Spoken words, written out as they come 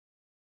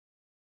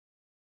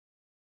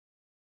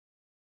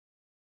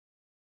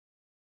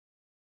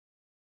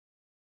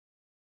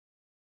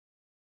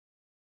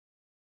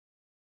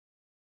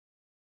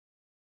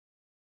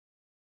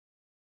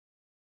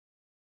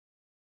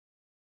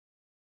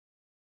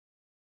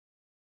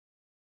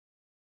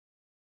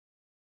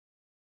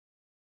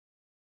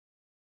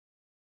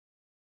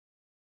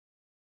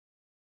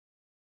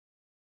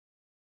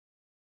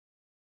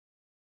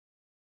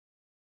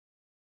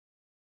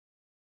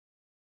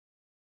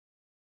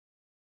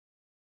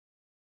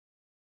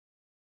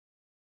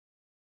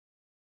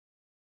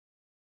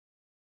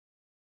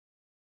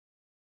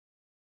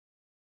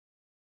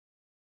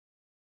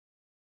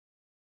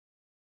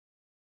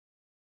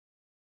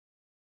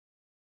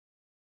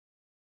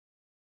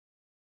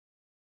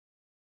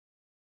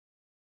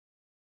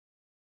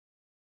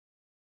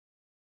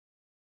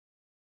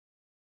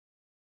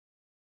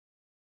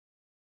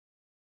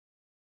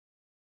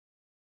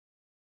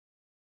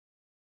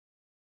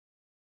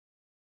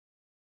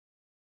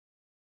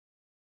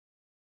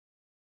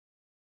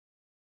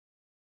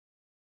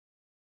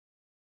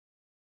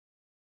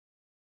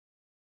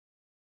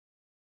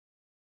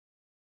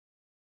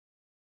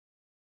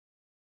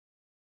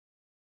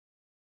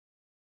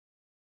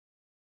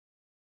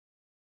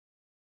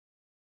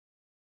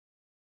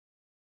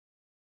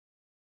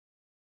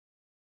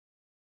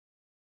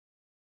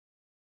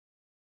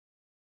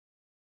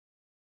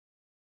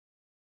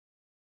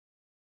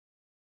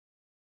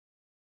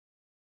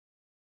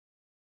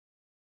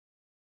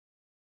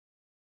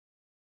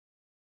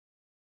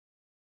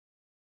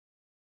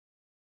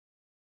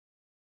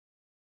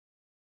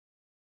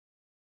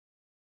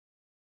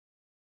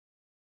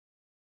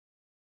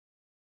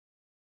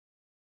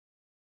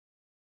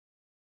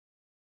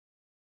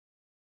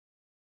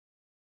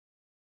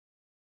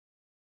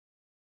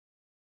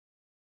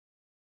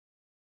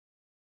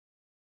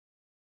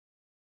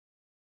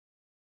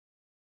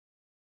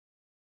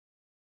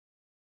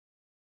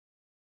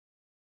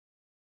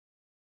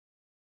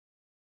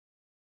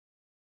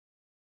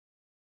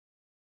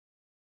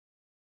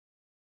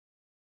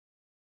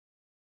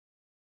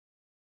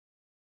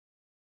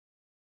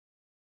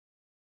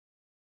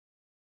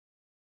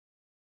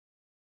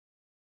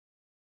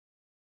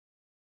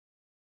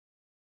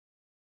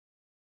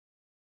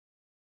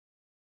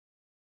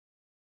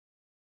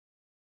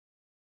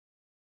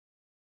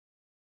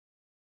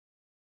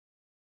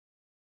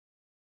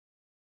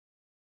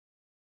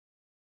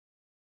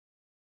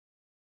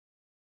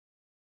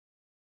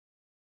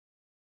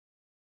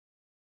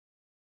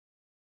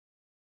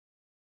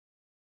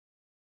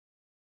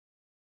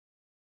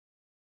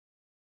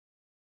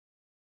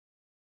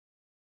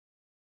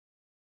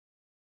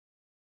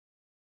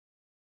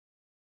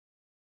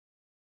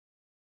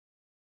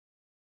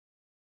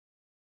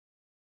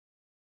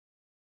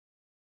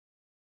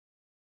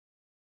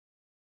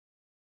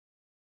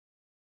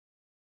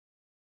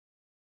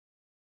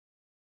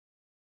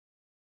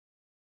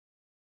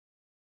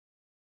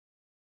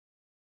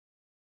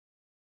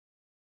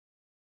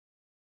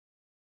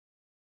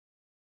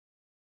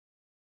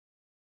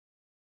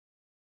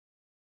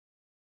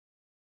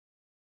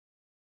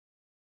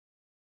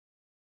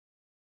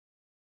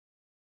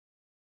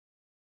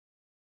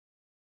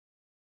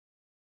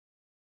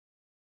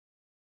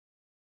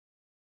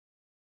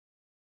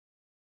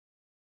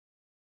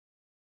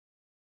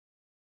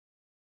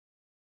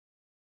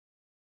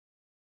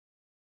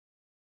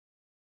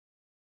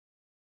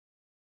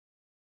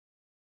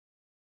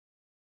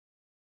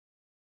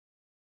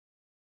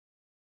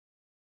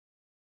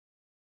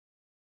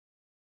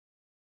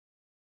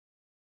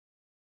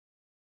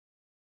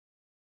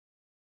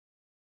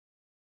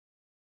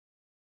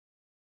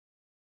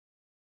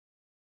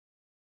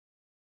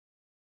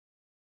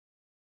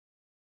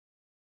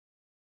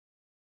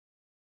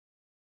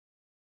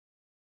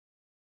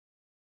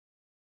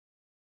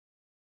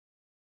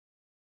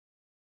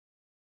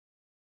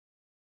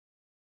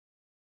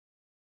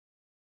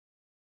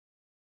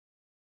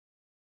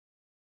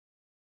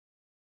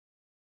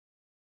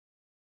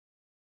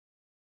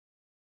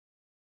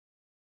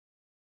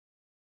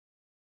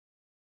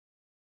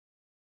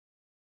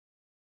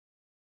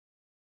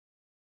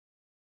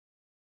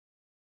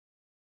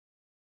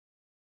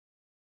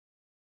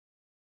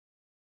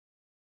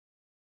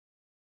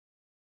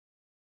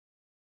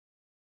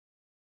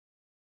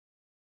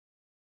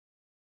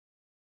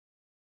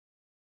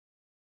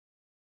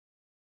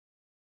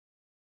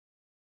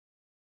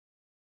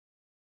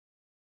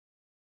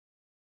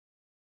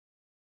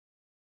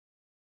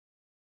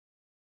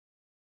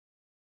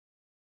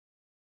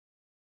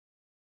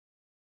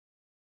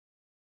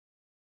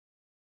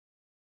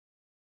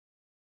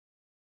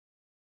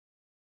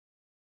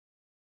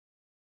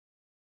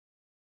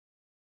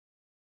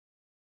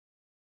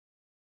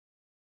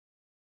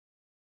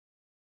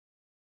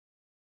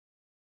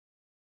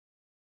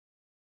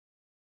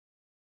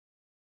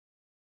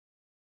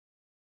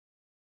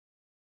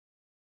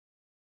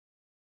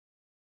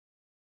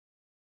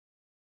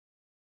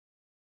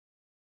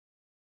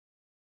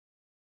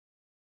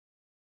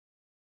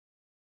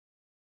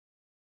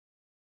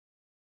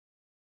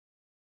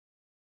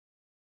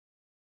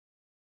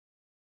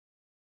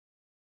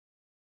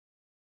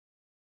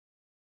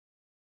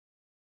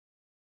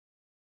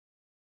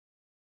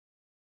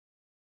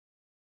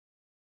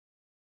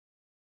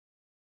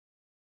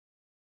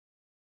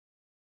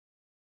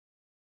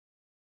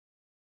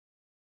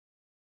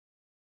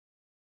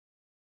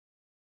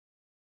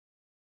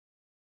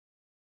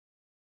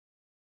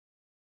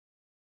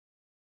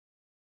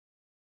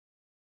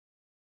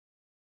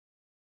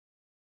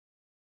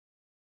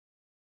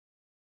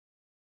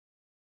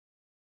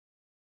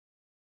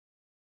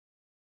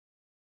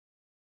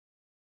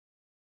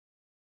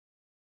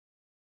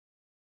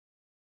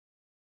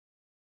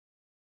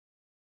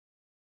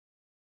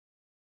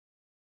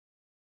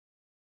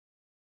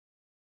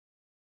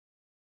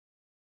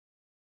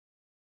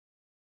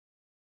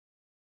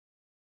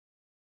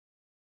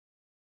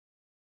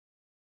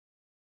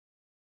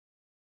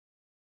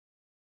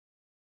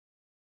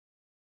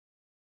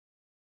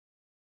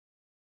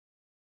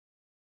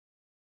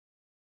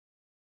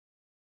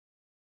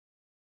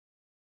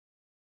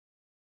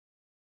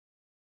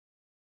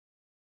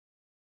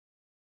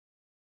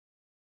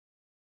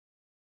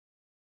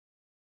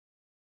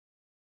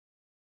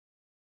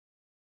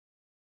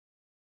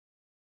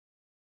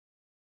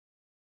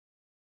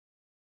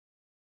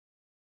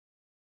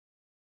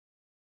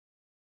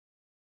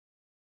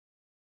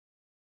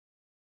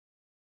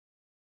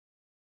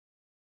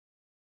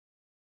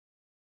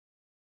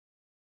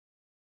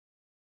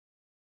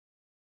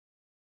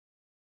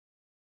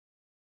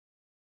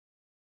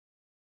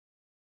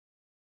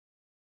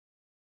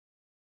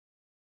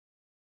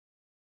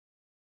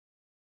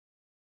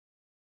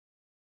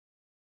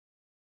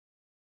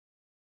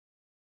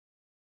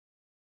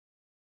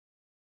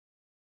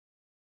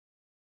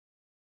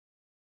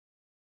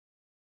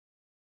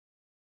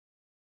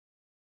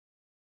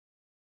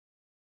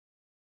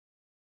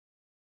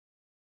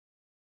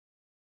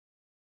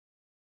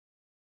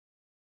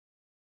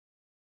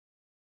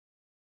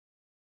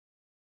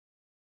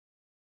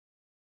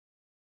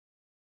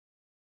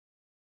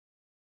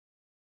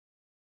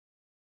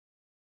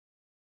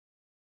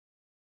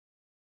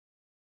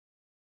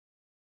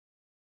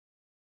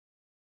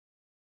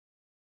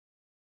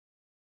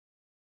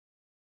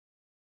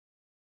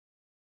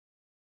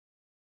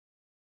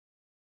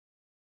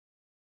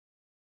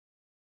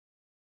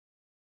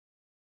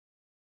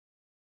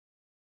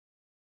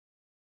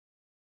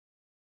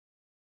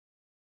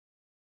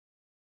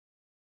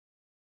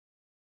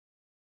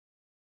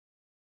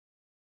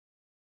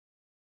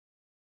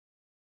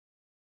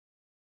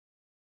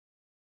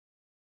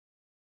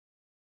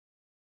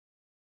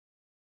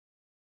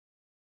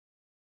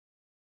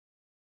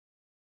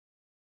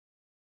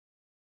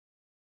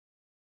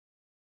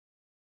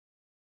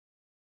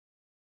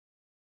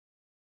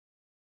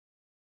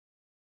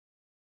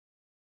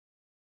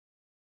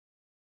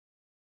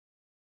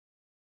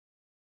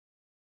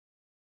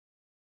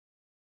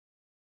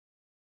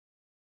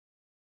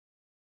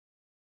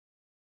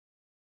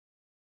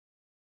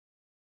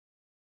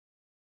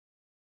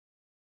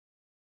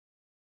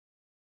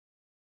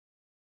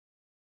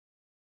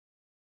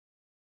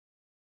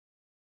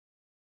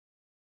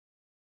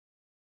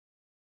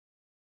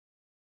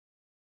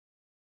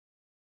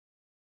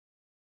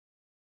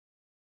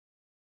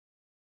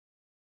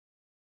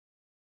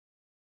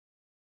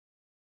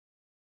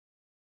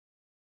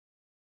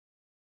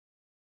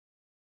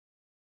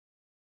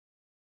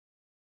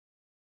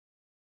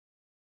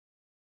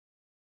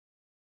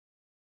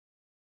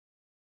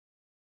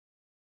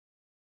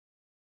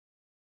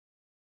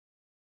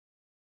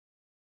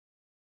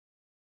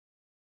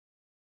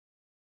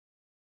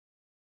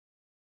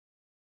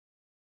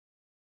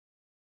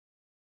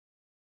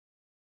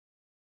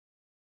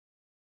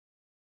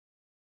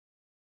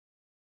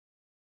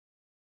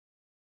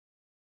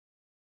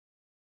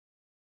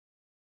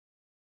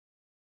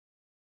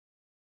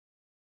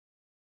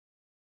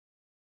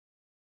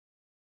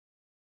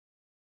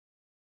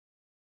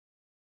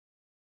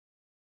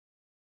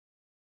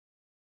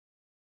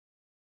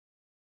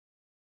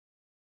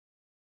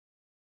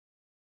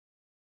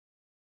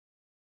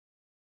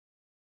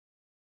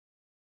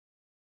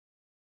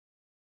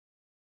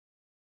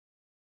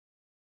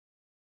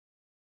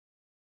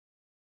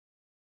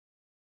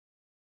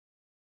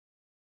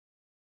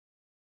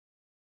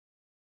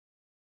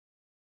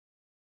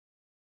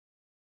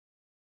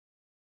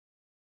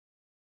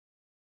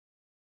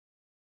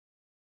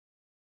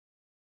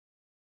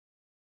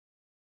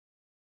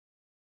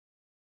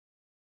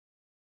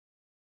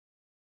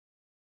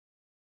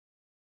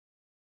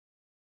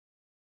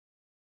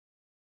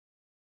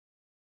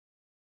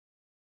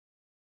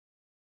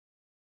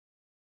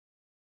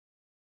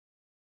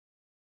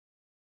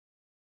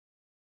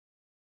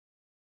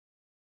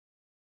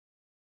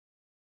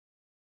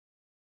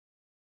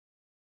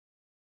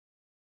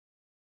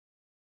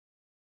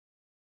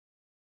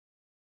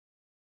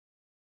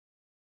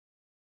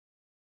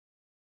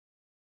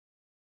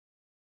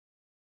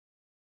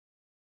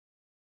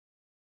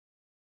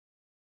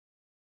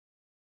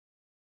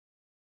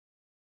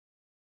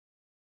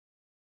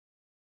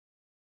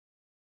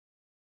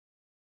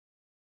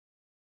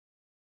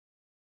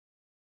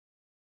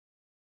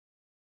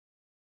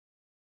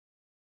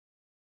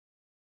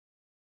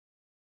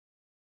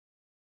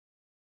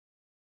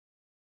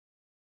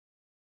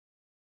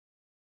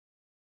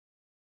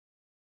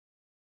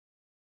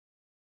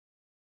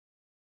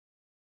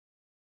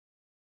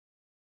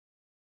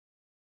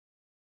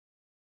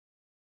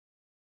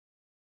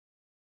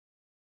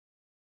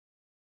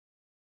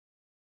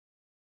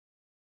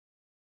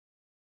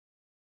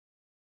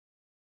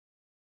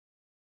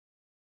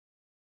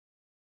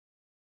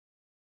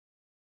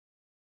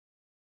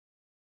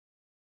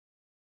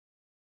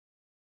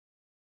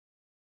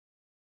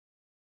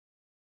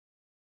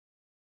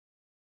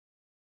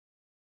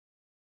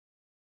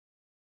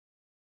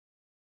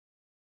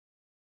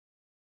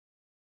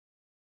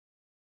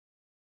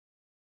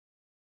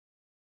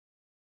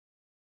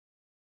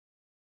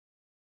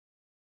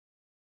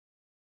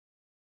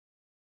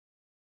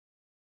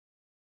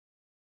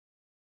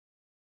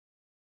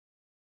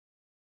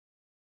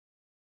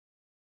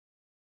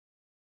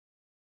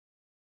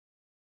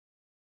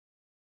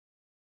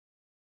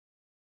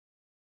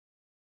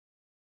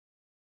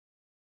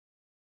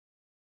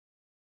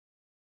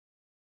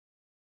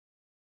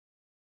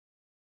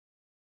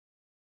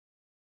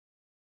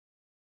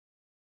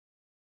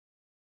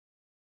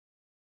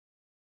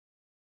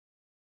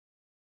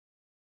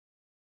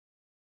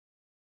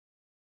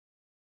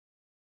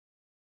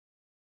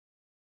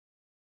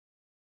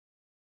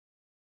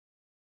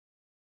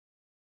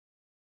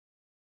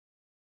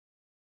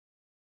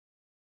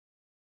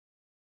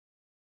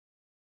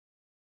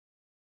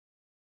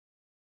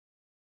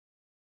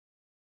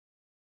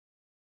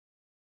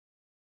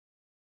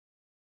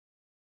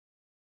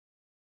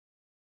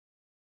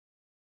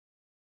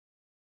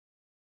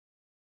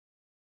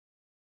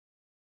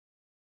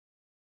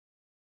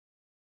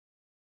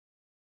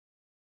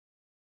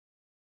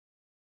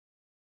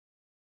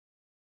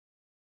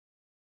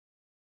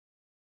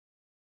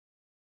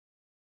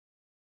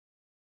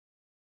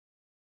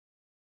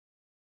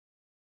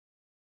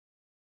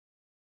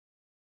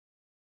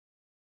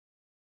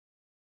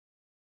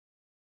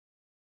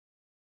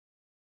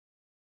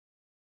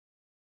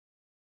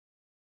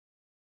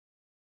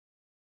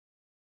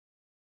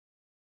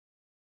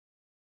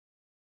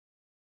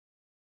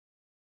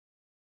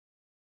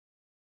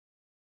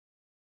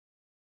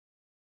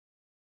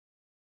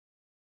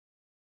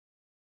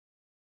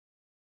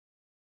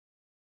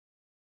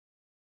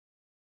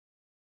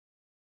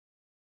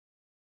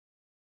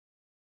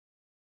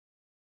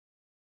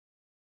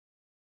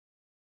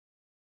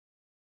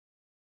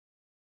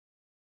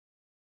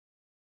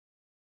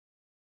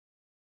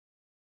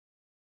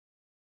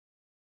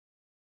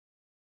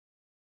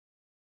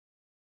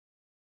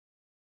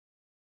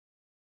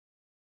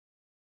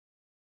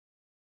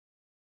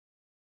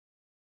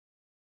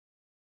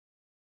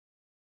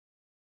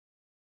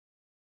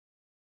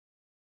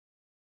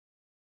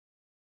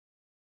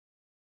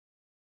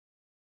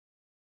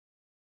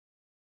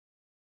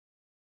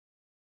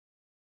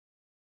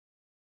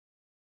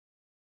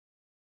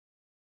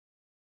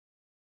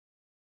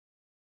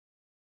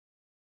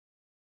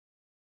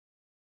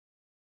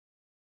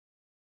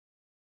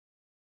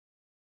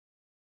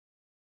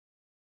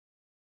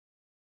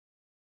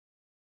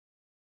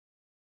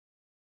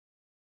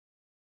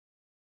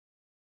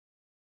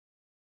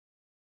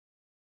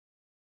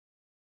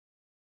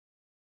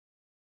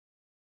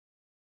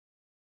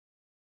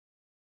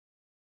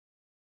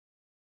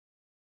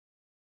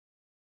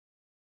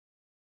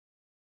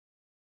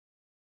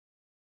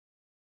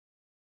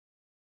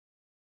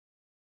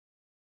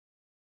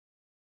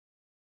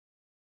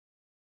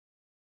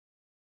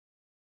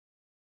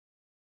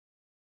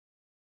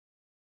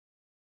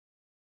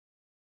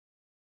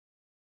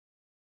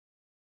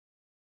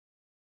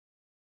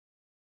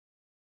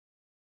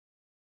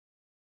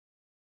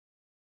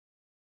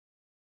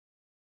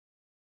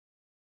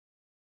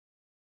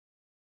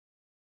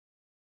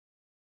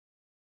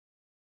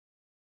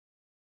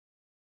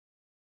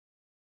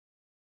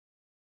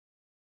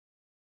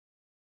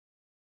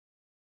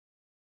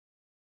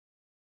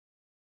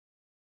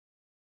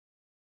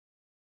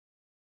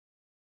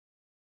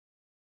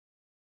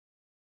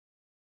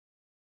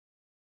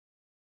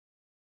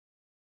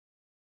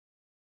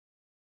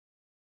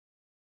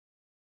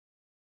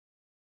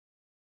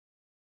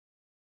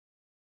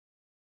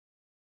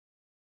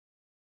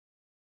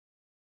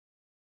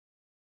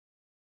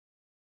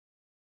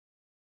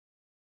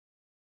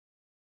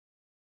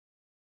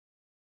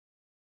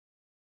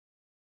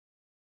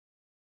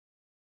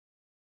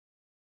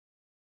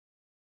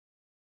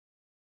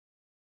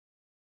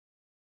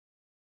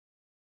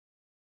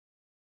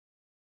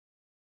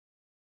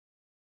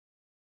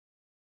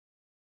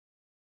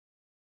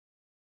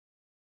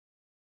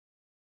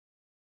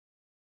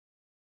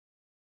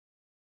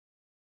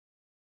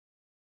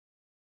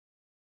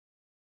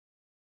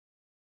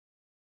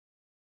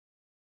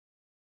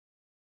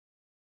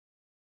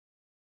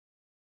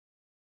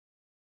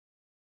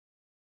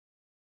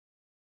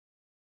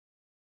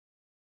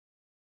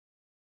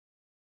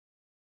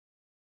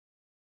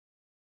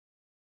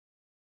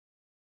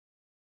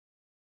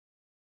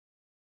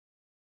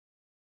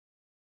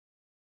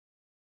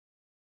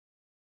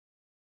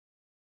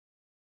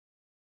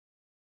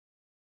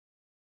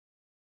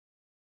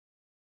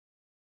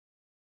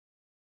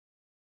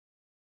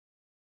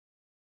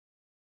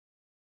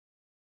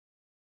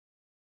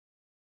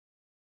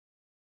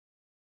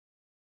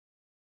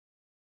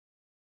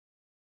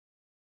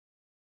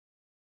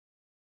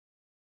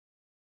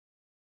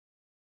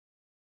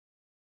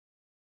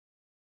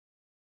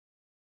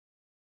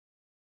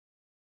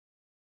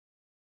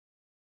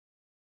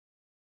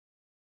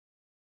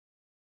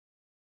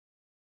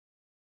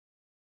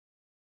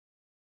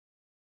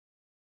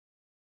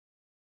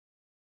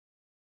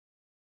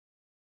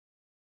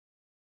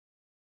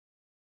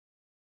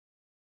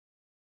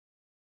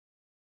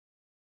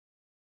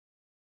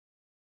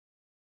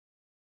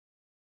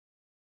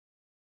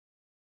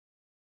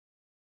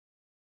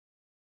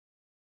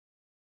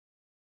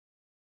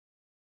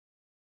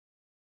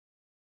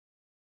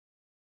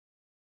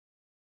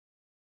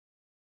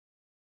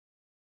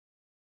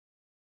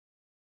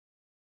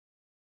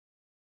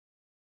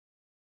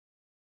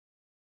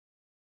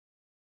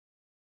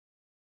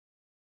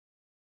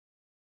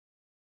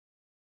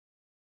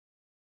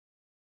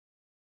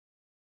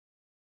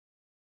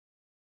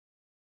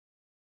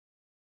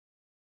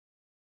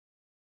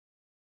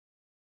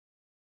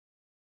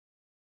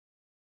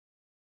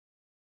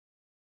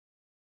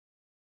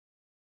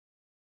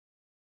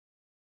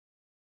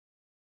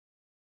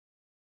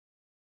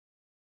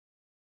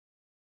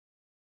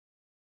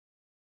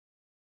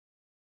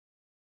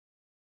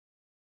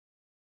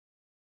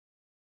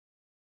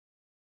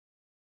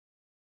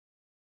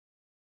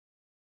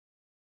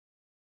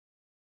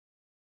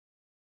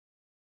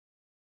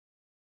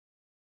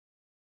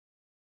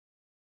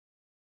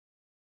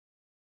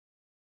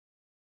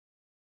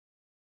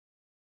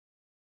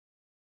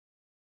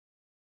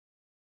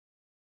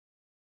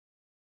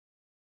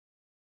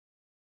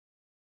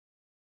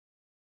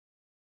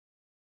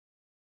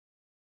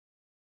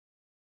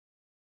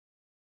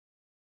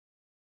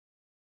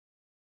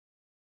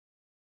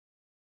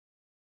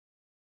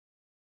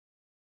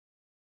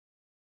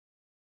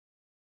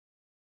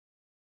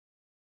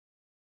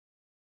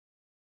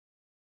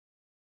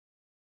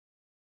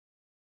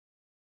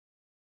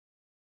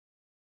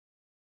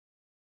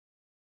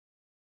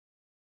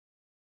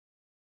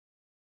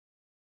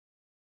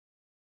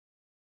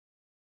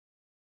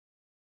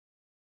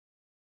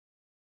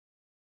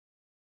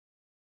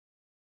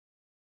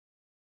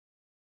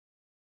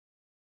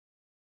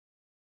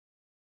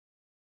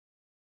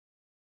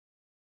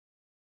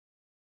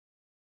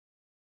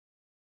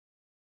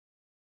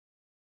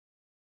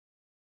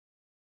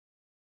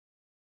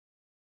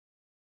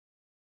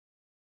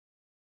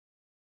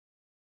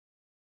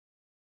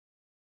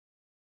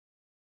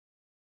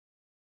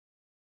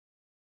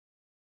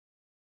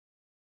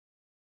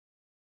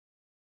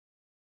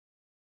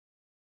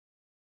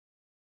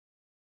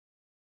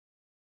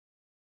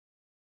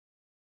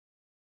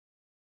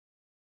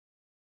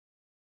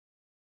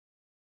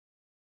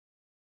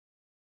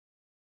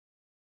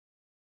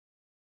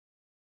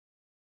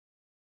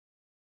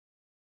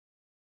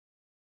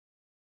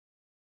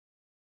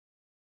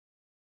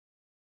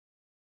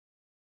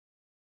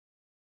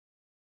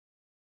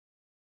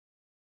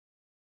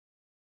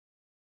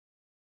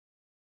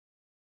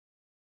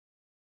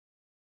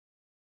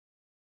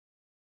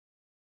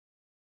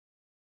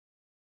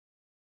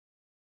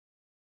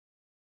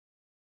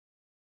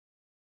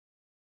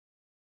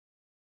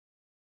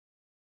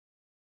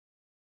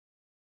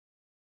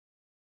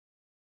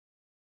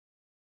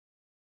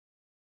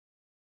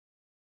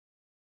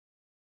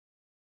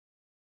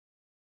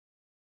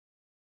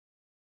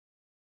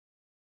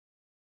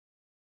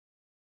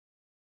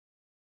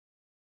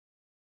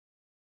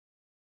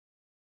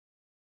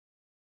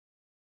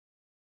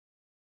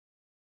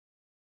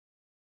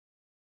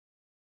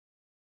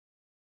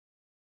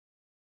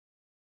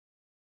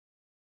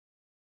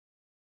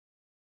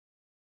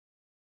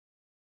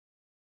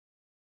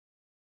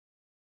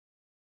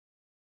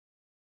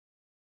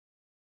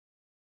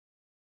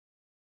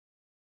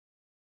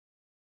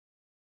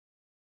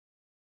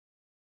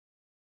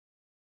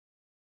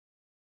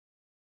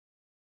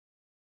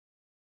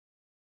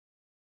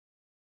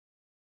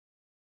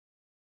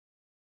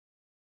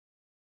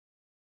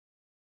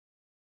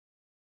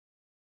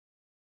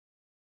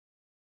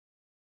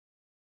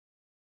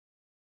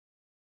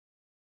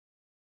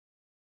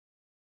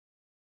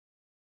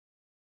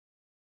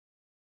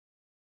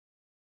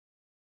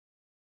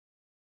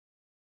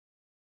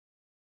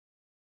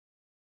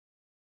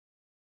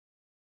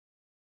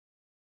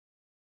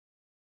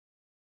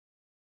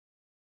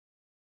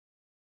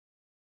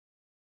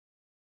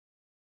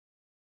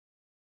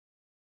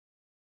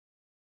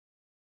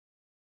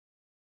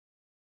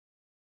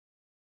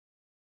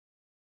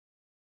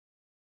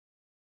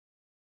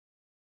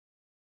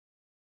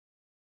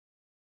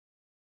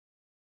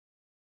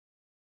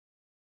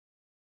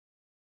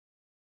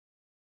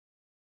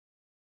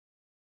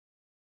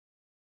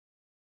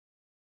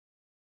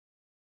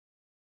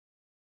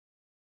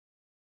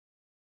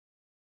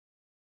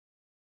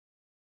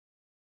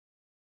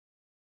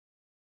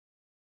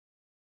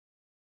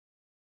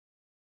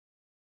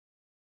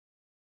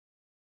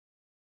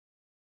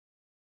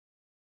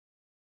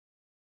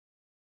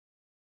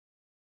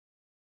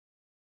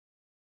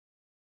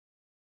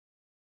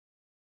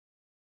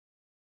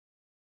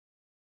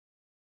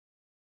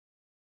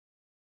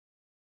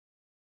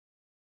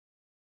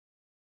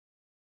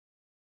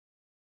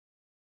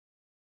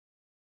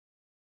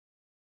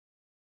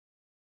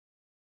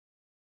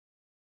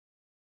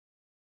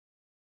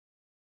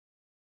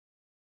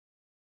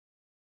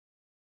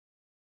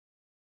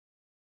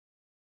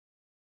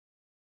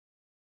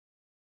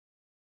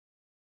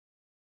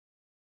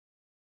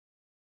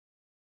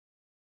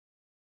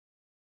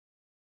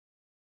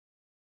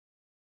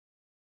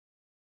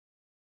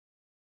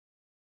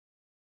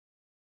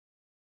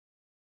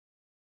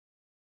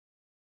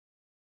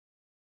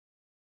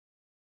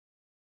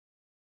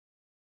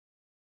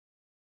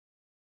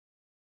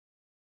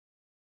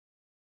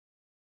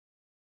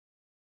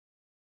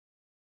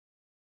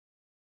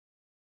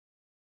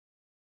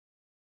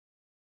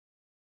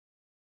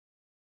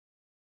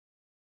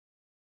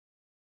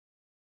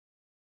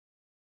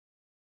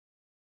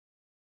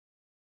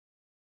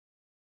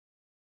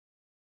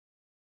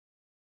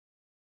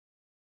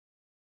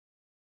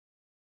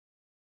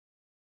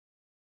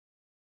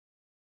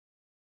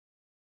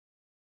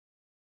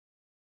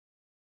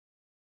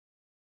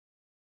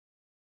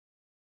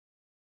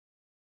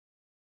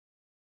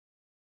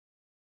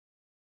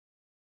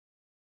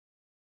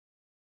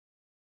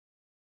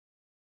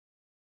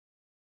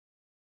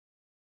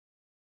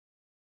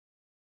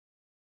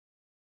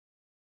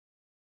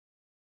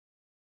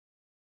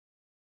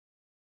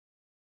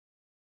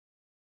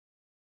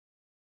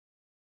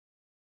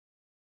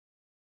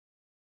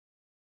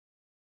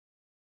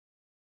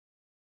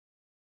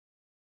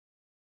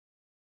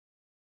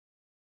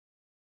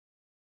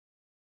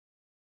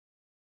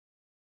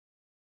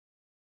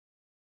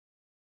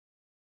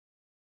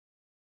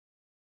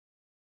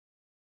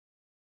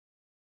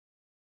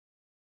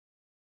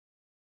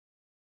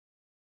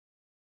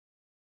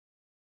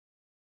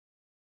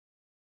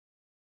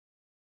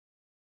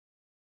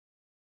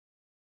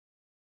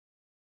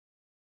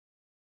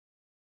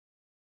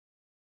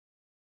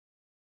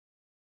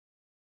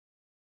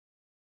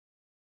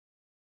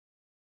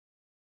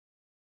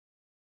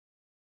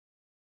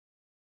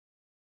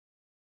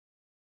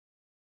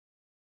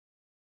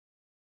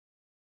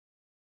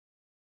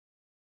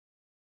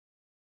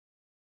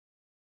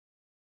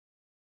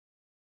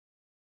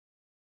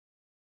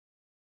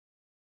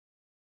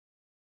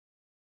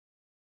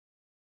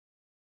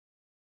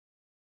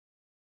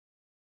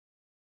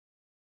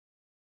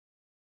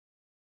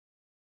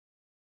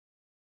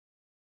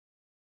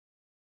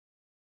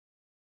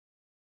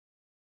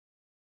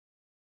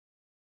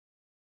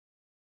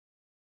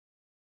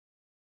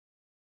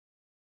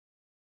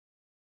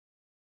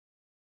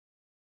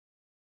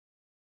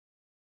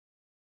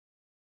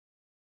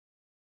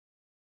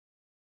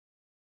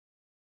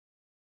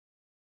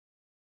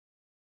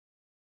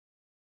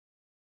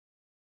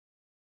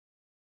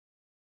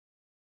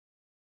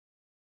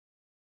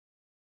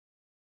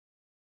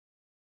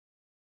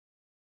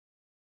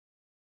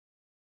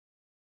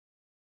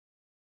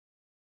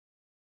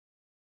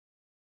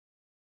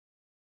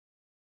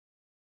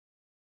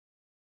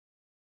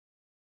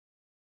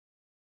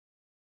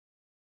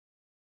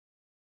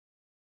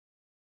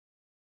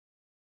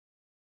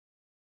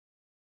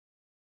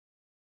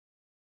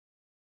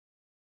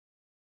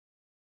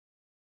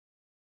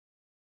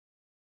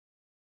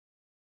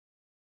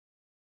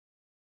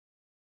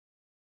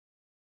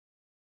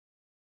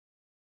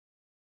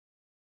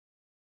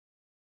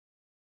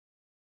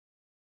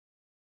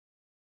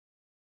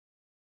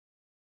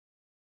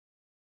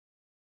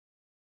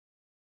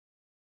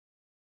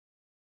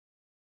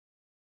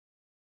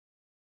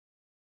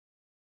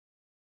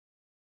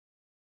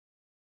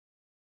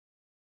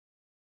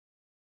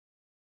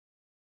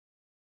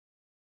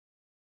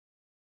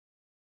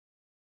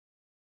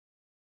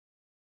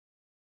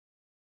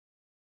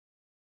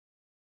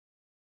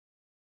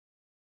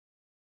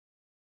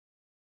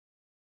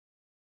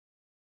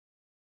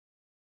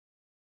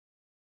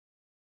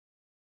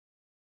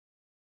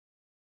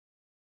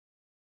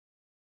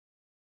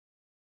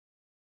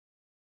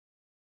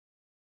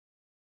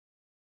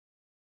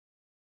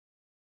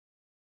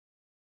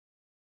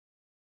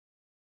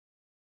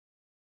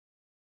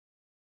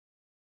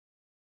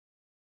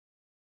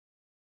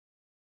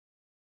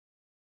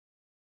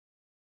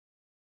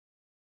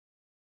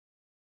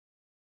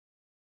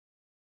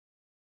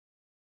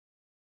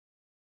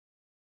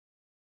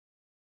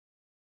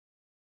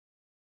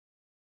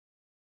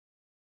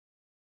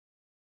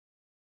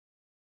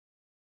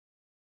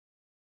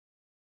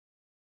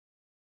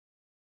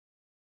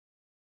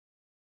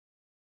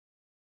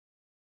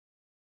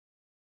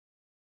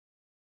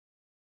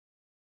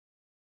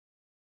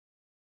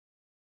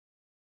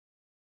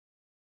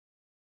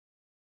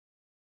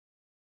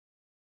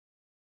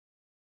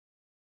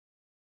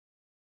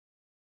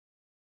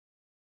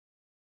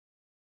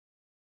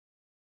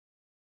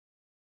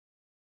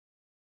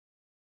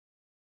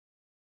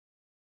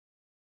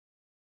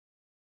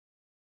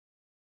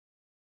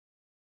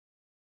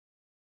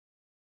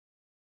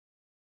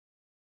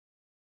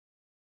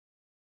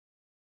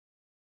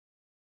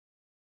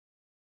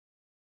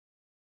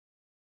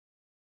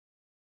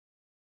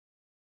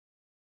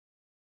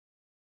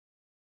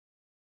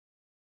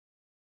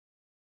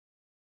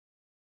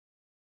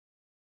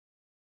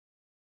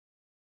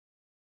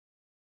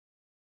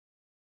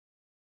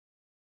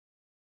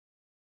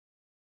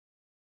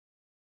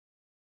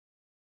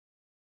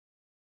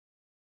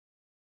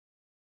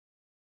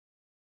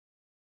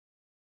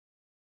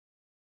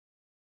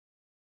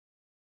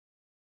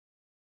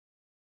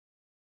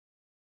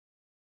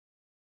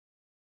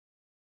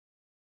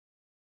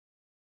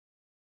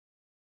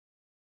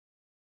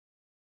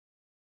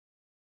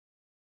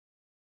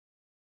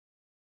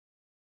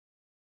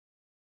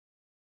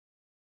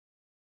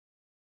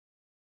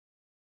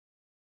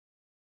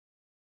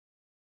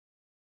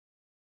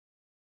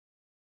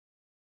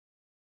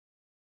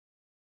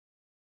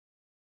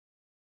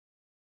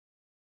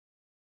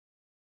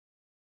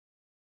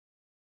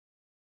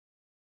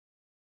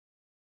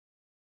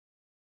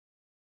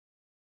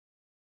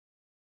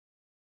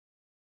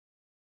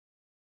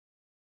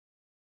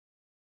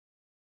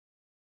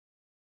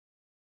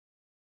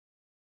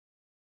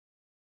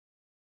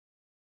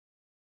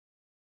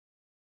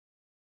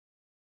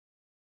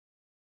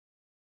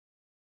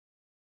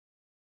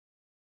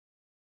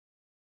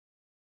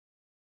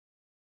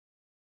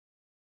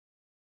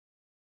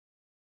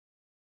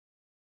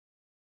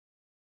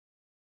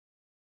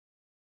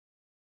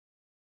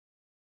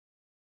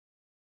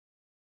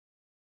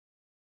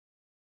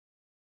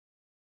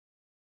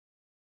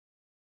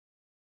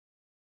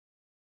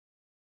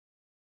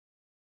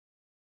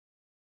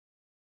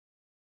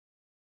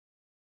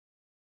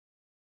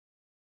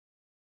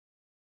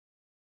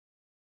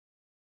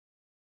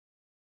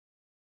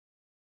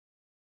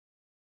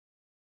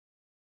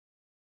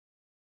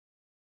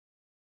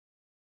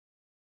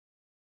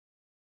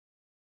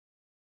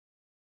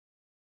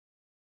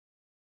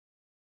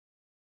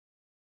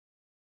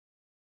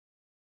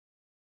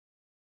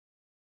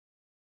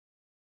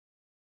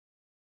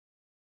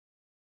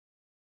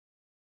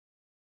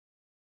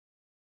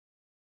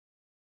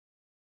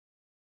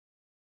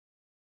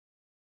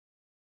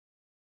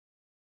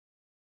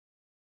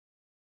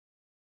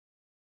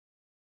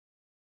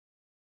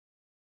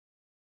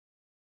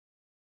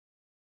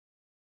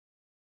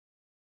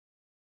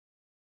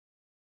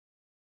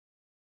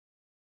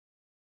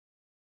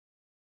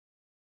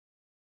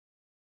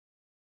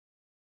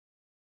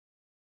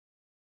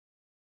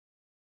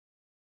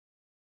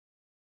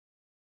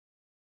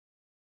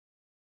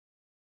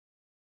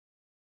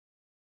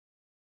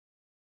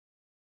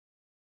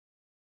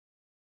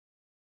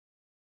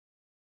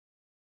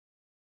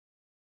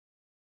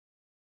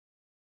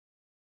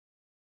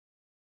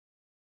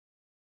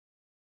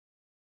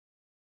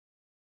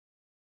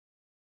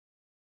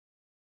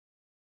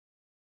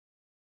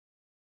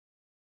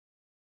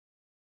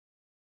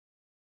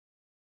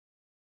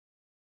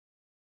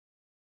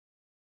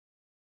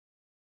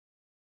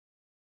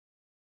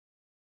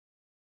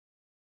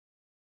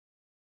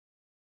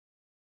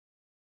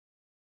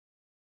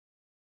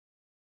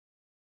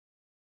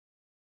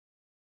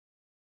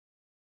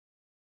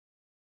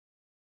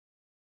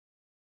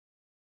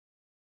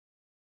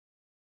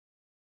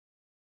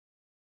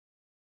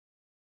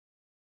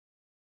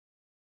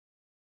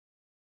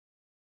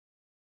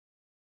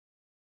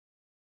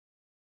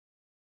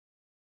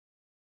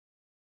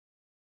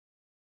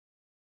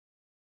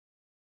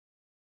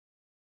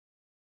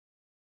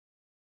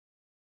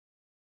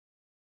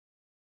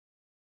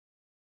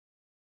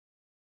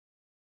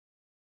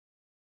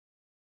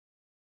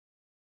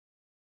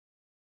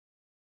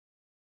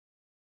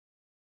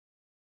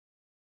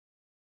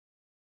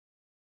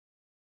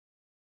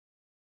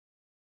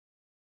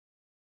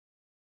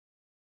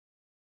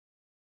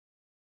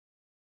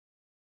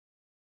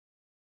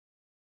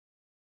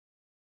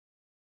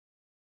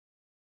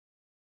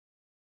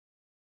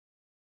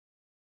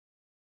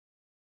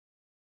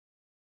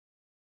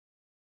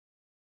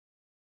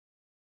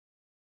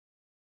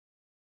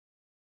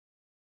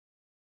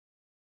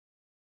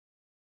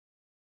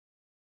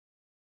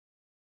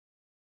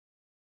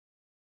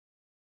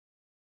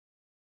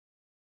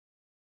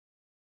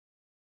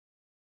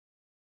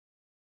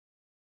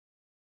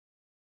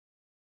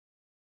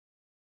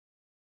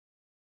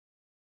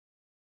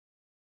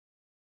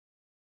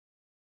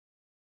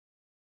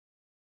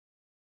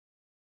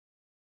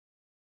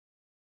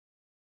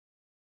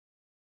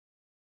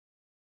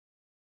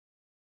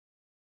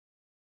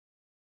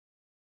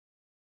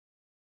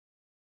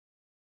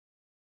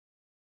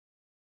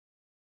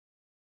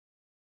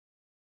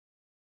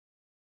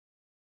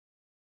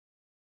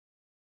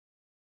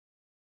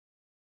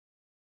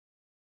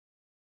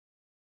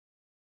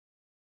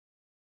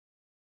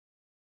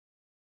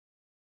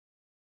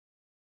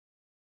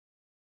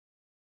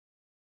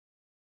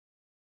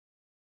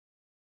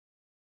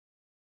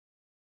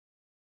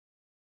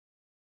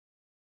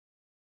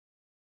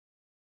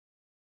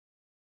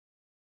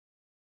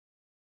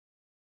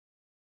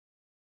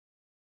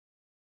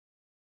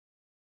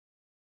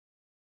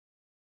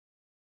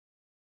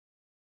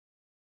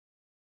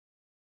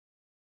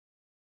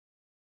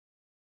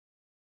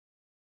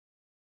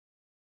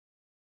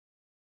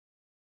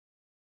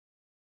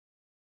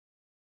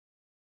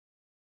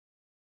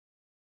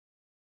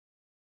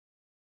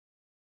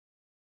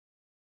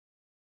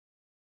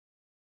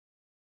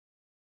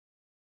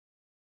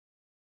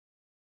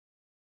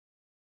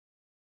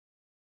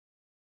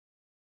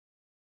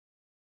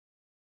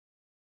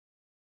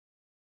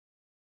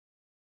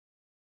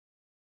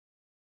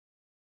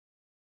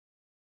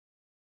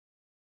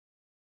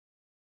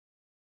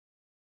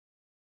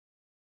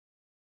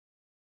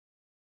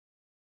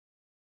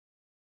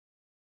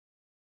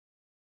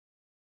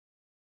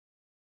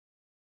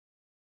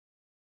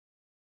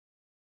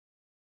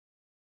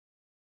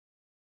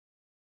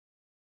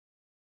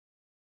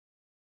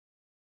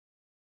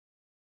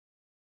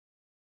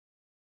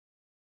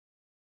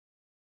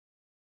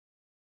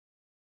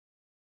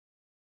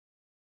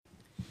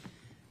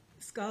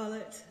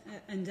Scarlett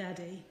and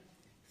Eddie,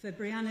 for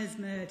Brianna's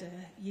murder,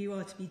 you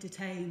are to be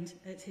detained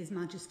at His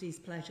Majesty's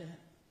pleasure.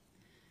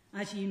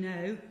 As you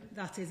know,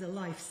 that is a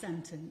life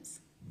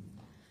sentence.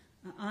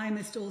 I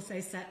must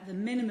also set the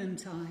minimum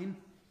time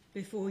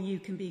before you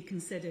can be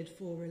considered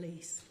for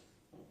release.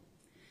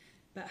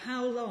 But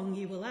how long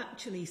you will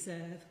actually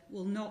serve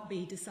will not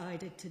be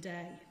decided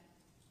today.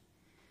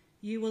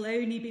 You will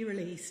only be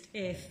released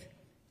if,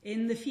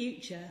 in the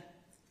future,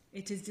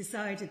 it is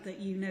decided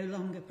that you no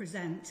longer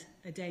present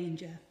a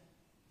danger.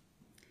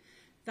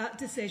 That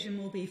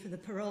decision will be for the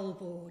parole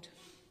board.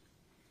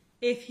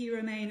 If you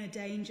remain a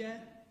danger,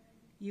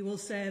 you will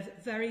serve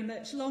very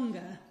much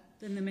longer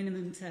than the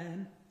minimum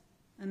term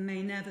and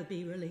may never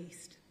be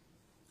released.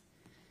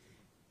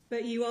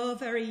 But you are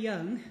very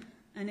young,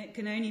 and it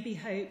can only be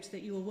hoped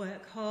that you will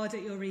work hard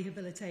at your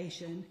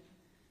rehabilitation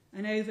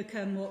and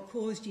overcome what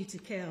caused you to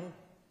kill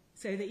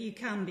so that you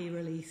can be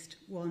released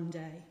one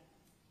day.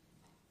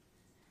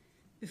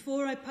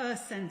 Before I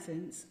pass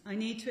sentence, I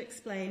need to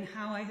explain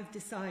how I have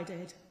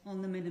decided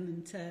on the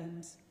minimum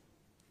terms.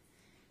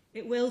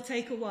 It will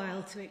take a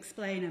while to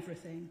explain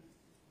everything.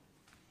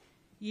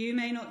 You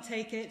may not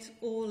take it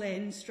all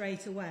in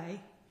straight away,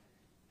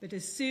 but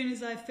as soon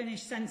as I've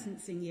finished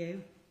sentencing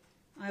you,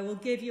 I will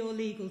give your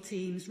legal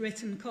teams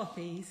written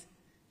copies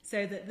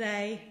so that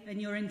they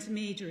and your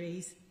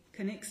intermediaries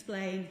can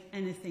explain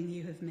anything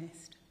you have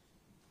missed.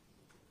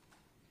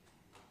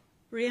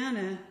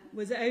 Brianna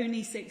was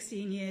only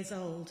 16 years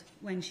old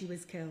when she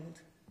was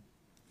killed.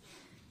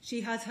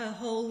 She had her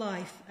whole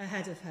life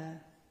ahead of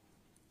her.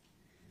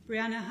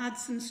 Brianna had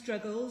some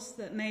struggles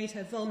that made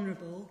her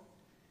vulnerable,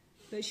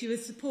 but she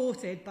was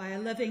supported by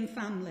a loving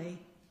family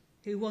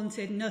who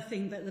wanted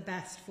nothing but the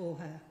best for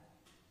her.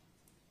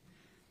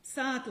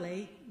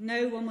 Sadly,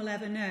 no one will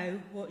ever know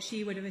what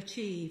she would have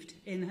achieved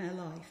in her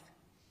life.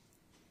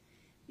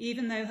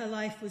 Even though her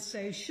life was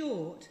so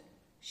short,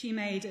 she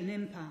made an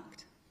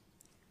impact.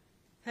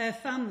 Her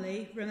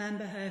family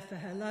remember her for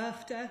her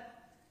laughter,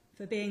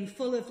 for being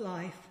full of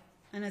life,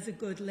 and as a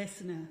good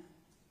listener.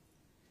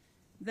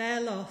 Their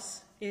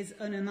loss is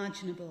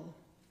unimaginable,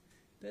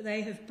 but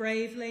they have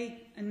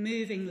bravely and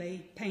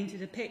movingly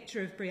painted a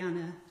picture of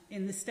Brianna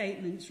in the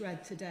statements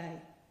read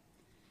today.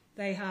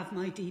 They have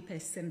my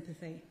deepest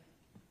sympathy.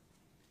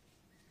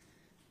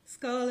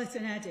 Scarlett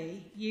and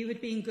Eddie, you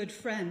had been good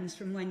friends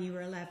from when you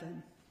were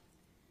 11.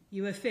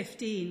 You were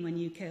 15 when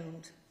you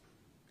killed.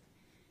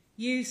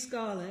 You,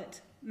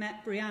 Scarlett,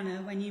 met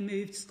Brianna when you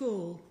moved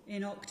school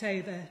in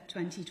October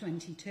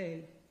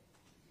 2022.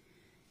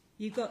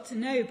 You got to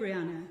know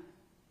Brianna,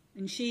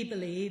 and she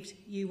believed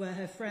you were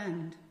her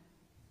friend.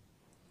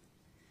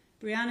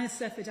 Brianna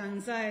suffered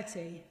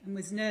anxiety and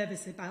was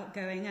nervous about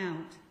going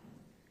out,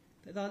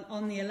 but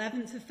on the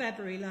 11th of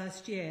February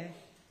last year,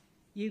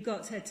 you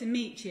got her to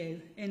meet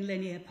you in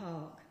Linear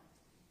Park.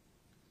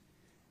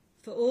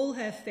 For all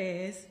her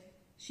fears,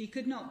 she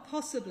could not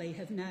possibly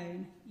have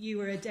known you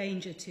were a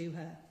danger to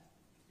her.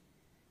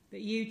 But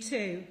you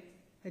too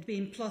had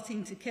been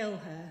plotting to kill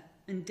her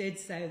and did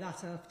so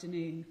that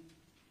afternoon.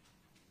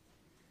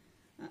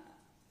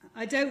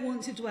 I don't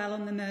want to dwell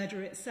on the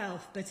murder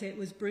itself, but it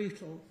was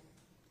brutal.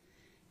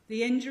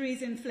 The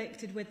injuries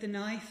inflicted with the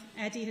knife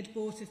Eddie had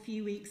bought a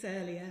few weeks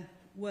earlier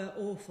were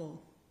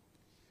awful.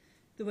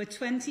 There were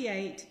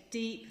 28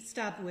 deep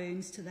stab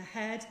wounds to the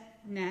head,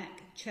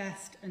 neck,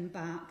 chest and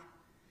back,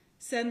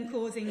 some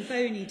causing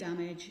bony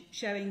damage,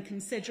 showing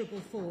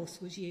considerable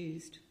force was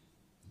used.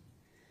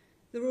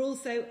 There were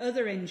also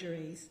other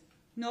injuries,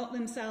 not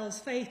themselves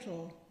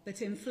fatal,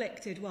 but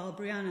inflicted while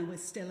Brianna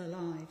was still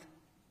alive.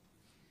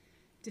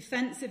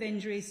 Defensive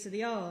injuries to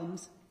the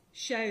arms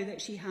show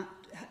that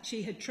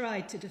she had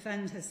tried to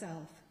defend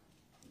herself.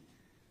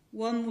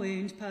 One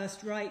wound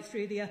passed right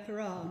through the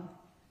upper arm,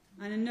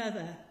 and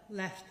another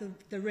left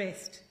the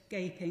wrist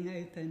gaping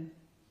open.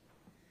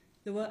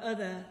 There were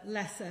other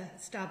lesser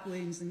stab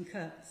wounds and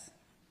cuts.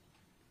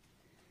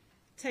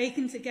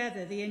 Taken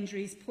together, the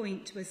injuries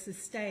point to a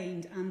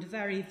sustained and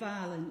very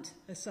violent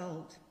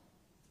assault.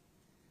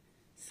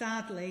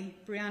 Sadly,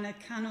 Brianna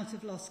cannot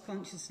have lost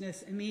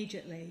consciousness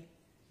immediately,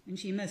 and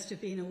she must have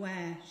been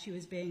aware she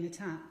was being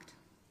attacked.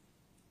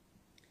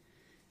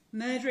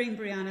 Murdering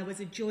Brianna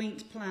was a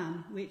joint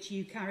plan which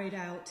you carried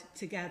out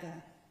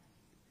together.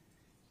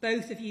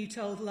 Both of you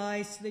told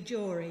lies to the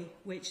jury,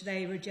 which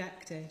they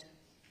rejected.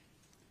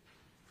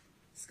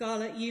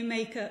 Scarlett, you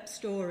make up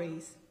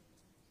stories.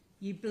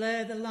 You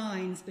blur the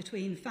lines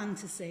between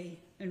fantasy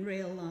and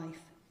real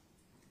life.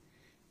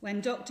 When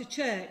Dr.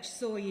 Church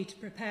saw you to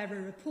prepare a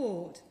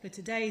report for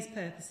today's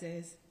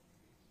purposes,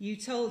 you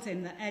told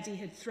him that Eddie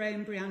had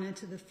thrown Brianna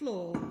to the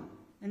floor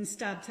and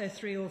stabbed her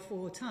 3 or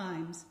 4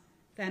 times,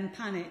 then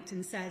panicked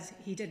and said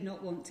he did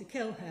not want to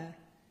kill her,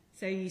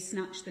 so you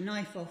snatched the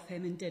knife off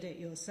him and did it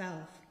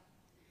yourself.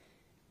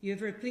 You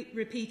have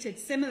repeated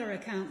similar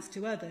accounts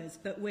to others,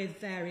 but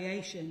with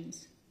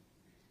variations.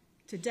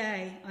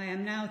 Today, I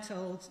am now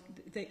told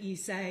that you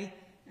say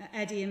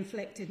Eddie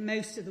inflicted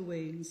most of the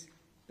wounds,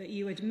 but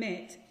you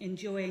admit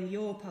enjoying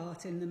your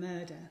part in the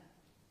murder.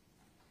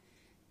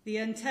 The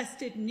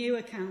untested new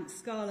accounts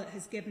Scarlett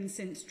has given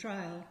since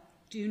trial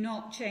do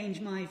not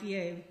change my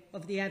view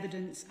of the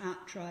evidence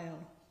at trial,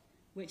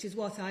 which is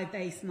what I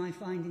base my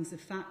findings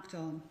of fact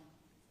on.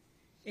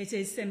 It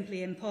is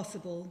simply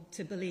impossible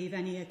to believe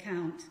any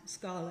account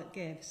Scarlett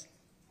gives.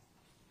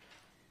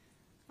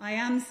 I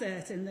am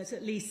certain that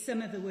at least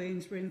some of the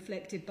wounds were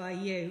inflicted by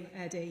you,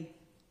 Eddie.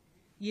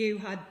 You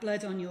had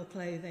blood on your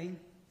clothing,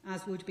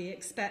 as would be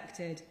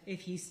expected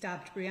if you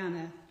stabbed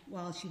Brianna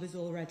while she was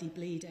already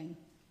bleeding.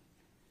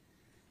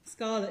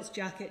 Scarlett's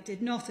jacket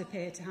did not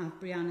appear to have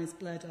Brianna's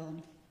blood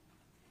on.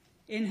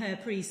 In her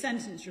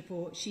pre-sentence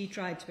report, she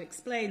tried to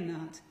explain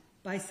that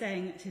by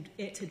saying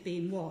it had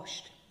been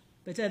washed,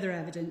 but other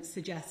evidence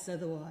suggests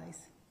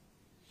otherwise.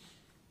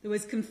 There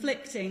was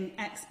conflicting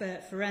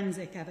expert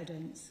forensic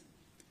evidence.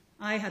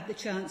 I had the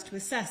chance to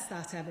assess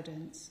that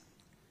evidence.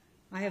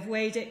 I have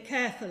weighed it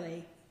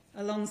carefully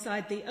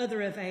alongside the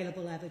other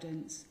available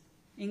evidence,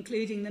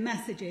 including the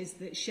messages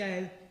that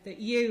show that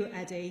you,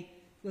 Eddie,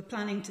 were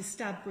planning to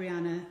stab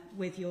Brianna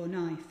with your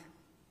knife.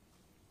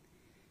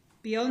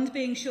 Beyond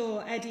being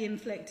sure Eddie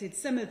inflicted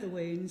some of the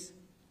wounds,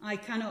 I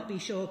cannot be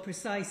sure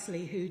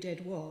precisely who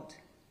did what.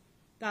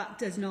 That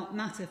does not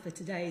matter for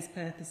today's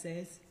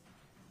purposes.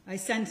 I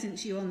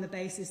sentence you on the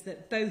basis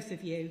that both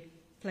of you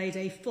played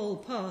a full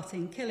part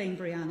in killing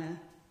Brianna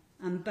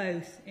and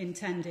both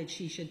intended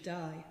she should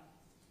die.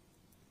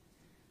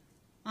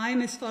 I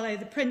must follow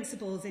the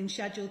principles in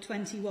Schedule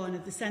 21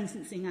 of the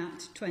Sentencing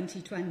Act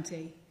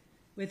 2020,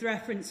 with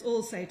reference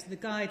also to the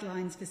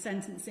guidelines for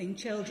sentencing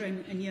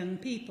children and young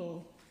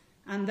people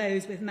and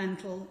those with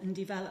mental and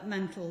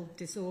developmental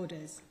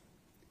disorders.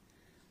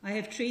 I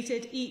have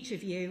treated each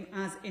of you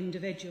as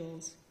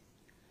individuals.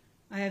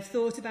 I have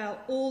thought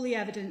about all the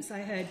evidence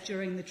I heard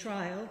during the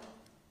trial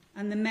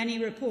and the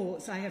many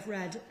reports I have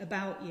read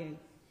about you.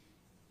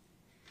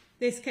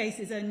 This case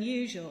is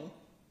unusual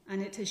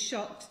and it has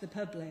shocked the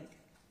public.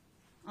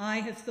 I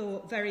have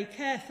thought very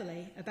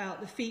carefully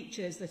about the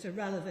features that are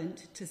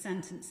relevant to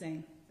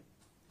sentencing.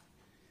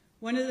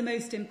 One of the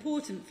most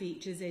important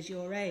features is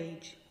your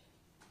age.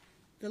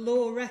 The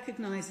law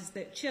recognises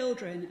that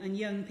children and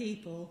young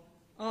people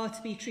are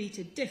to be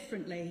treated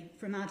differently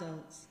from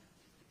adults.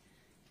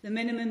 The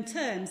minimum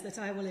terms that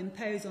I will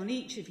impose on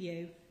each of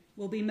you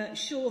will be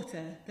much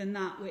shorter than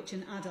that which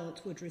an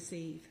adult would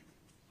receive.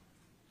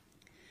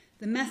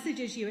 The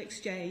messages you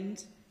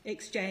exchanged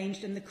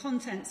and the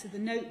contents of the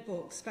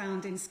notebooks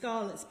found in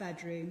Scarlett's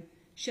bedroom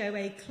show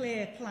a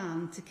clear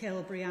plan to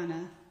kill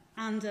Brianna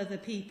and other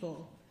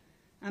people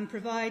and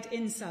provide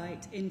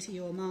insight into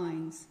your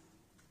minds.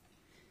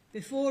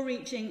 Before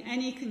reaching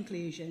any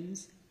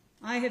conclusions,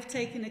 I have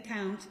taken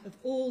account of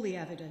all the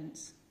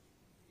evidence.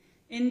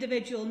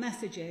 Individual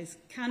messages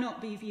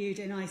cannot be viewed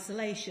in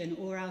isolation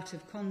or out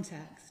of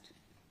context.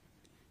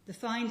 The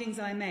findings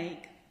I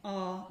make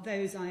are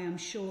those I am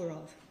sure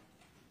of.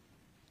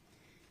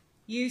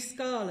 You,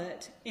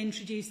 Scarlett,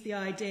 introduced the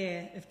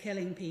idea of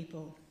killing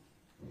people.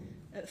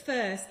 At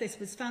first, this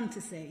was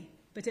fantasy,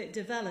 but it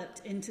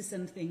developed into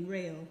something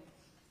real.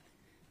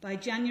 By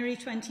January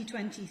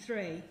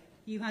 2023,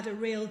 you had a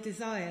real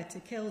desire to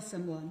kill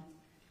someone,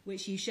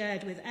 which you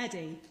shared with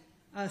Eddie,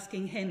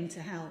 asking him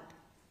to help.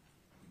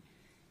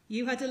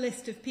 You had a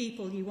list of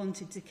people you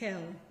wanted to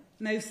kill,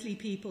 mostly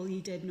people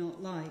you did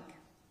not like.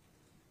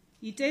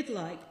 You did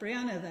like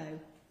Brianna, though.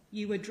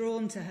 You were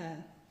drawn to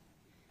her.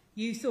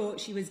 You thought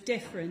she was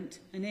different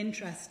and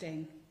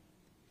interesting.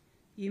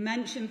 You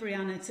mentioned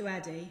Brianna to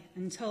Eddie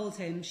and told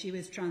him she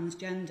was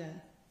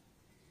transgender.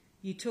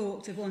 You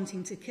talked of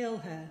wanting to kill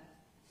her.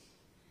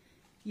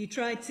 You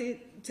tried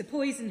to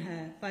poison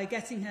her by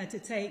getting her to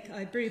take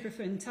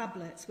ibuprofen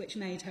tablets, which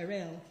made her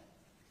ill.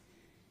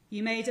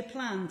 You made a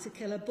plan to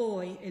kill a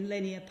boy in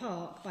Linear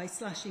Park by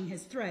slashing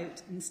his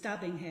throat and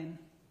stabbing him,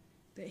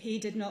 but he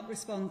did not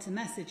respond to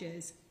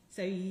messages,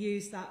 so you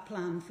used that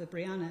plan for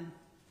Brianna.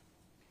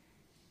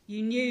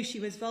 You knew she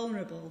was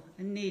vulnerable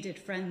and needed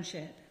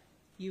friendship.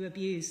 You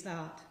abused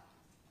that.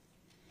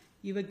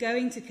 You were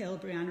going to kill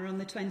Brianna on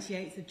the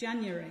 28th of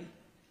January,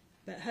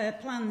 but her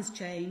plans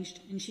changed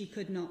and she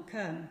could not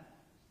come.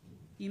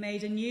 You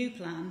made a new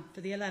plan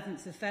for the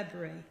 11th of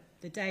February,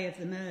 the day of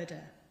the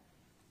murder.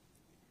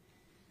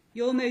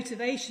 Your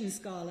motivation,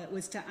 Scarlett,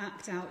 was to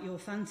act out your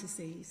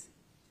fantasies.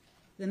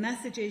 The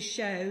messages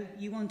show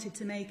you wanted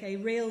to make a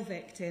real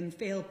victim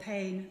feel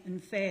pain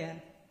and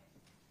fear.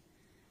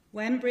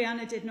 When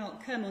Brianna did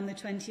not come on the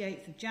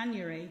 28th of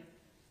January,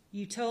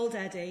 you told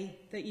Eddie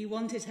that you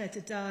wanted her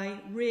to die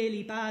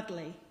really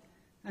badly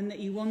and that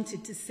you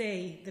wanted to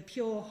see the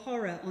pure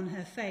horror on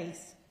her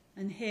face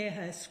and hear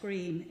her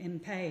scream in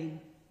pain.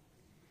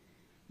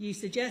 You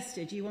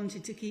suggested you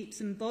wanted to keep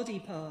some body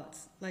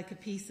parts, like a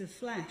piece of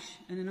flesh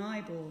and an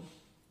eyeball.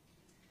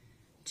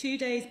 2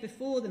 days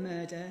before the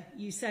murder,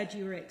 you said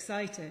you were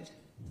excited.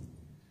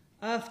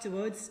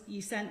 Afterwards,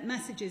 you sent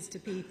messages to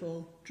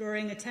people,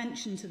 drawing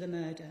attention to the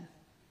murder.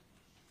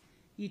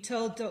 You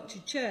told Dr.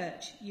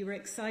 Church you were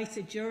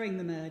excited during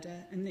the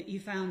murder and that you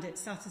found it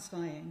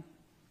satisfying.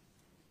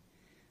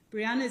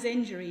 Brianna's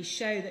injuries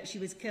show that she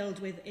was killed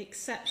with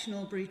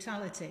exceptional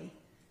brutality,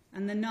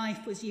 and the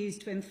knife was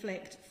used to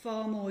inflict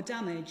far more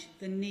damage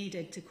than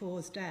needed to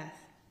cause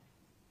death.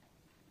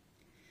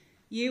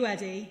 You,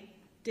 Eddie,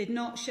 did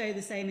not show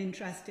the same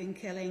interest in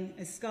killing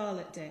as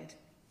Scarlett did,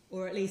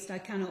 or at least I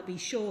cannot be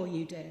sure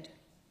you did.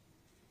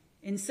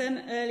 In some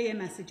earlier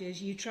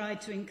messages, you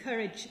tried to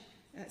encourage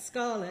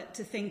Scarlett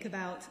to think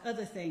about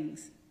other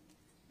things,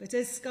 but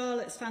as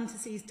Scarlett's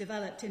fantasies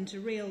developed into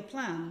real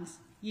plans,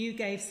 you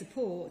gave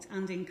support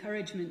and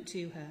encouragement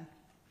to her.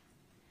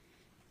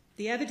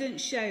 The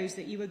evidence shows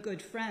that you were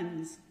good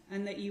friends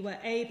and that you were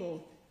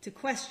able to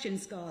question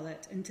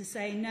Scarlett and to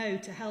say no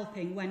to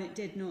helping when it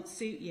did not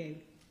suit you.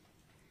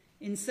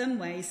 In some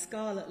ways,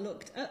 Scarlett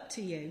looked up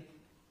to you.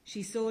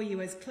 She saw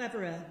you as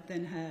cleverer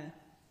than her.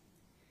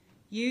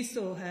 You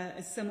saw her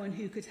as someone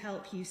who could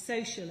help you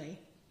socially,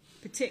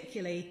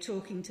 particularly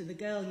talking to the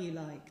girl you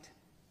liked.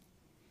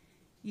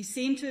 You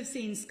seem to have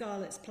seen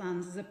Scarlett's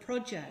plans as a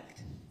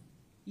project.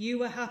 You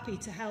were happy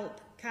to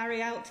help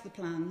carry out the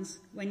plans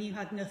when you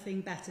had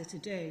nothing better to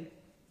do.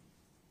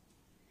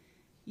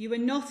 You were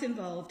not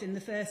involved in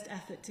the first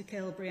effort to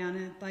kill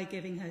Brianna by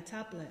giving her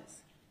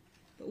tablets,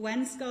 but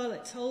when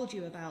Scarlett told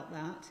you about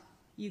that,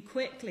 you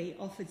quickly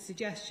offered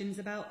suggestions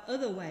about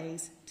other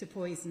ways to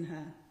poison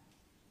her.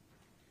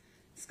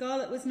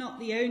 Scarlett was not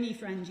the only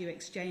friend you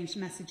exchanged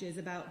messages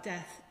about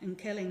death and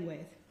killing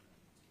with.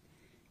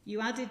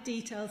 You added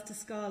details to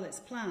Scarlett's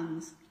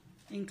plans,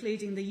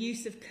 including the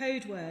use of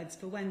code words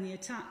for when the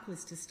attack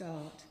was to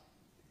start.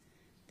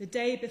 The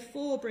day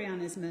before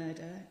Brianna's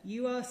murder,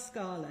 you asked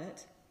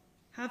Scarlett,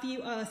 "Have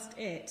you asked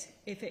it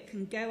if it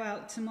can go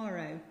out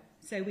tomorrow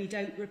so we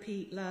don't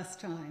repeat last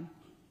time?"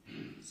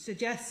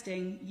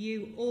 suggesting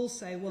you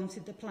also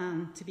wanted the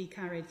plan to be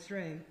carried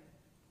through.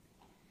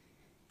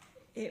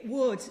 It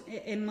would,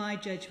 in my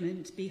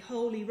judgment, be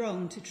wholly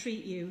wrong to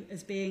treat you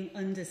as being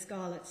under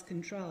Scarlett's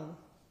control.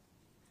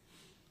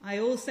 I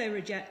also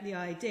reject the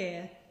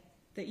idea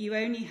that you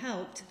only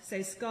helped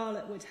so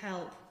Scarlett would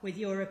help with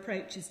your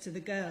approaches to the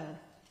girl.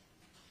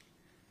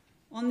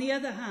 On the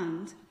other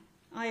hand,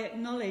 I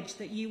acknowledge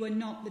that you were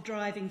not the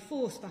driving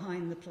force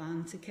behind the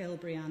plan to kill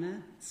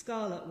Brianna.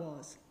 Scarlett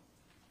was.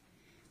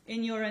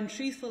 In your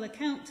untruthful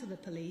account to the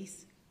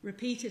police,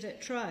 repeated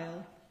at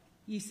trial,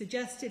 you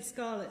suggested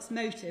Scarlett's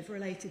motive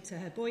related to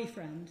her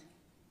boyfriend.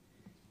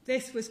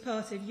 This was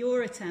part of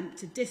your attempt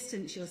to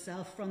distance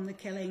yourself from the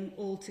killing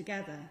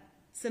altogether,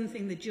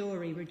 something the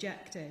jury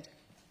rejected.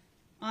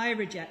 I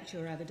reject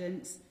your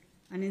evidence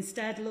and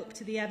instead look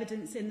to the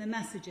evidence in the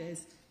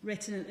messages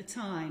written at the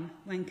time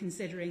when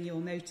considering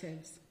your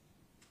motives.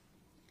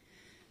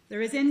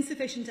 There is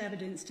insufficient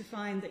evidence to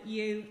find that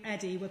you,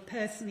 Eddie, were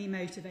personally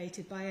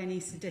motivated by any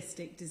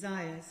sadistic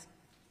desires.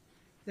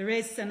 There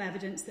is some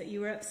evidence that you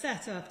were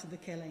upset after the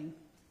killing,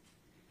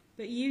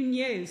 but you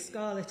knew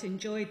Scarlett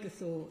enjoyed the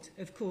thought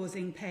of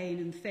causing pain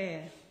and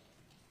fear.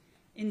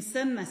 In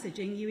some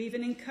messaging, you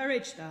even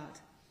encouraged that,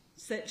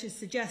 such as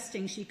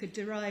suggesting she could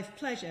derive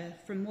pleasure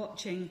from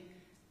watching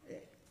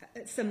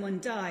someone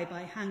die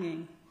by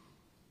hanging.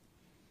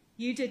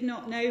 You did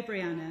not know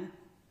Brianna.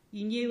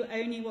 You knew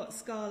only what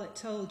Scarlett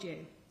told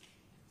you.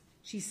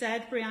 She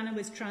said Brianna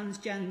was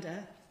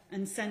transgender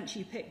and sent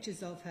you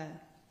pictures of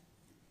her.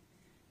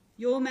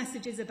 Your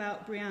messages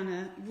about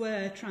Brianna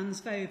were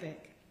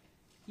transphobic.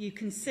 You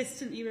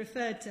consistently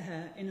referred to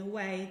her in a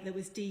way that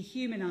was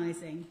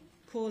dehumanising,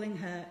 calling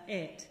her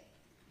it.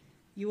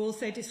 You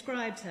also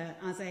described her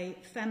as a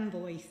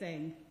femboy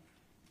thing.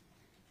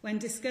 When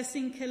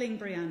discussing killing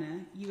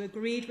Brianna, you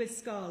agreed with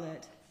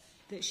Scarlett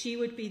that she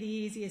would be the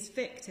easiest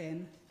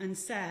victim and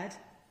said,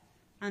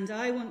 "And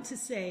I want to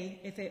see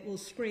if it will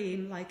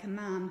scream like a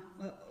man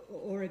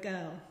or a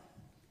girl."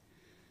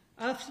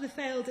 After the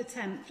failed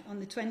attempt on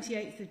the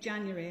 28th of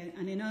January,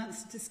 and in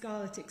answer to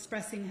Scarlett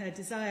expressing her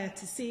desire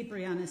to see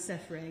Brianna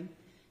suffering,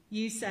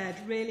 you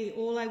said, really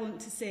all I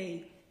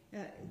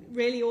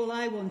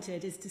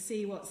wanted is to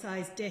see what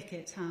size dick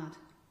it had.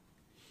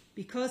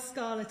 Because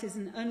Scarlett is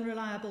an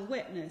unreliable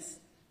witness,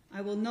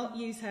 I will not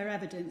use her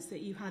evidence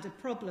that you had a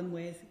problem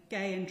with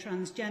gay and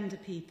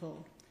transgender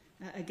people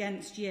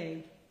against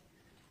you,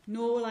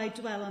 nor will I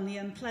dwell on the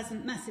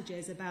unpleasant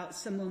messages about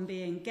someone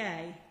being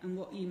gay and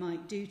what you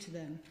might do to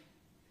them.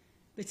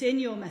 But in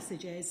your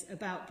messages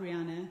about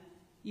Brianna,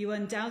 you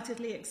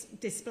undoubtedly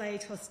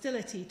displayed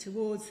hostility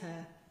towards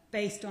her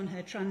based on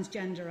her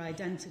transgender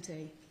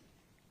identity.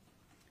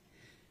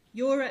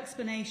 Your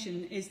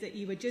explanation is that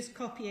you were just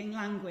copying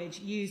language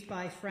used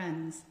by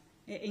friends,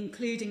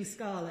 including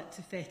Scarlett,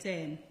 to fit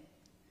in.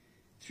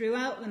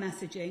 Throughout the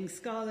messaging,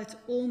 Scarlett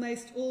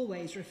almost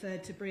always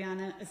referred to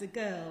Brianna as a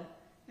girl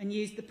and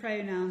used the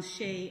pronouns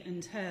she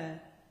and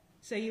her,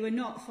 so you were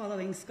not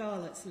following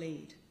Scarlett's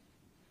lead.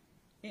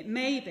 It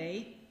may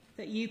be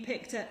that you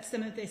picked up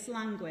some of this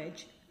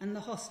language and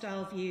the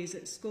hostile views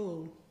at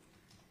school,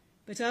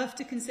 but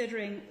after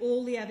considering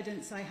all the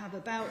evidence I have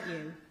about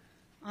you,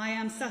 I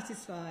am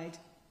satisfied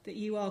that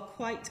you are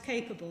quite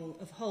capable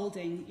of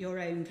holding your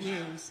own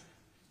views.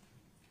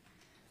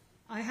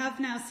 I have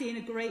now seen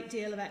a great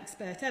deal of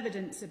expert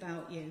evidence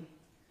about you.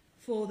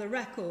 For the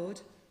record,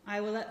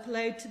 I will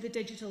upload to the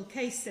digital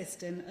case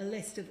system a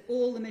list of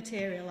all the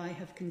material I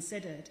have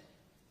considered.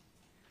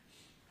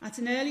 At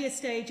an earlier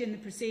stage in the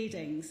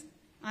proceedings,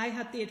 I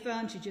had the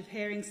advantage of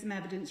hearing some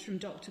evidence from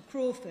Dr.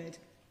 Crawford,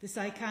 the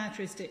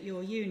psychiatrist at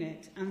your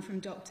unit, and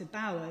from Dr.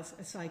 Bowers,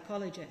 a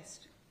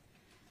psychologist.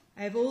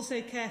 I have also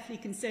carefully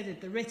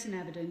considered the written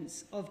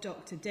evidence of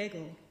Dr.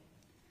 Diggle.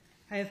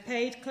 I have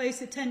paid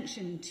close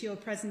attention to your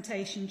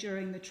presentation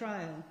during the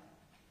trial.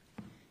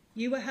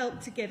 You were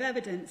helped to give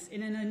evidence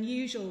in an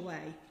unusual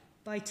way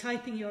by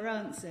typing your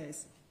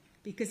answers,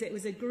 because it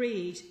was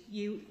agreed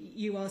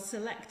you are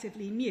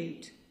selectively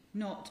mute,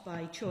 not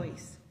by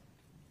choice.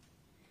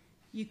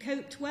 You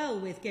coped well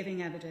with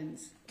giving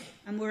evidence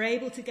and were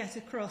able to get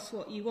across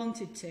what you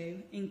wanted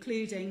to,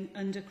 including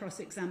under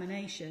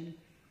cross-examination.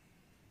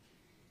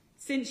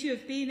 Since you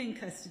have been in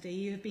custody,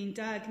 you have been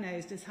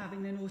diagnosed as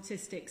having an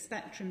autistic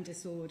spectrum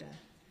disorder,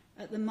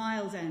 at the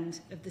mild end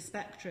of the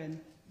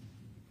spectrum.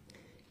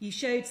 You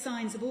showed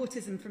signs of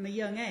autism from a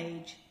young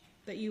age,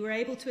 but you were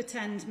able to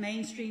attend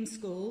mainstream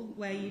school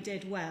where you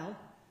did well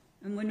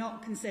and were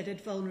not considered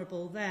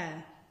vulnerable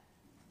there.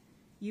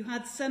 You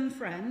had some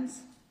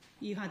friends,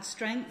 you had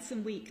strengths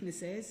and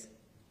weaknesses,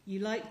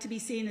 you liked to be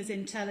seen as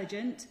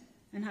intelligent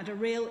and had a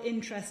real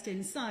interest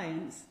in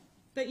science,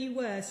 but you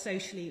were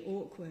socially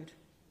awkward.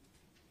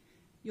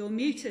 Your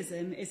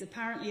mutism is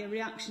apparently a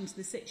reaction to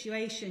the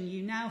situation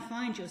you now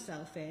find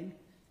yourself in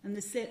and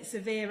the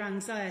severe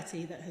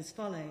anxiety that has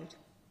followed.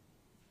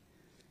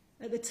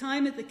 At the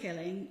time of the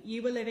killing,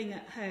 you were living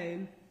at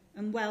home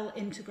and well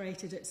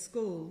integrated at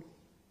school.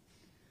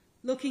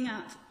 Looking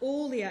at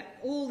all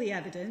the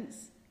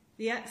evidence,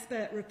 the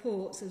expert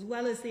reports, as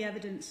well as the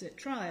evidence at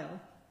trial,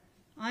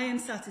 I am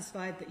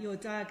satisfied that your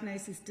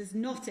diagnosis does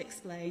not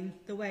explain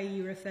the way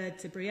you referred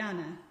to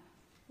Brianna,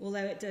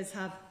 although it does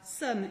have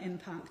some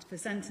impact for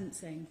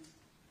sentencing.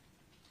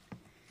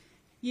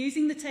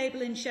 Using the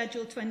table in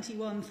Schedule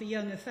 21 for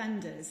young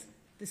offenders,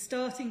 the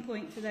starting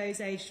point for those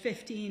aged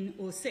 15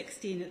 or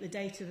 16 at the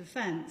date of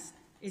offence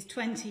is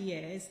 20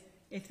 years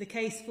if the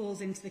case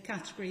falls into the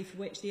category for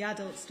which the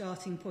adult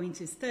starting point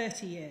is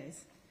 30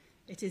 years.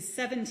 It is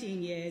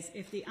 17 years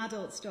if the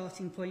adult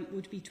starting point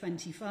would be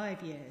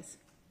 25 years.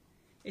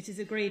 It is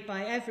agreed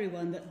by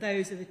everyone that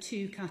those are the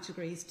two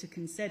categories to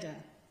consider.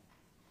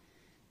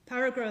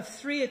 Paragraph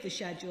 3 of the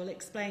schedule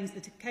explains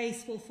that a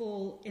case will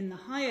fall in the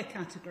higher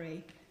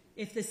category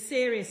if the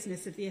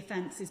seriousness of the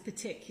offence is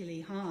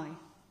particularly high.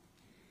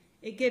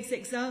 It gives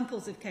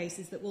examples of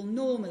cases that will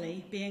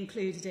normally be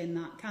included in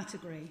that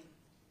category.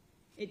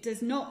 It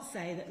does not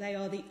say that they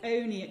are the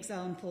only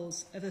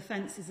examples of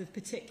offences of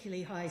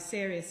particularly high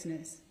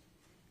seriousness,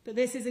 but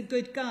this is a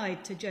good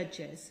guide to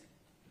judges.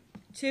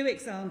 Two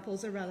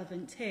examples are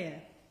relevant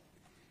here.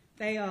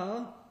 They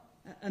are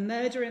a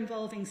murder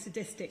involving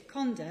sadistic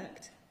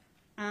conduct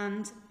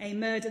and a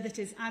murder that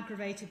is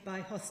aggravated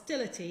by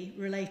hostility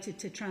related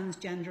to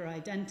transgender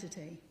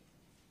identity.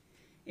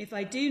 If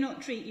I do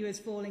not treat you as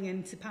falling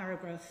into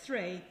paragraph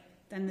 3,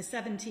 then the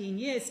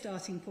 17-year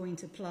starting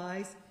point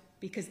applies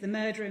because the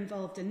murder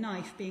involved a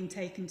knife being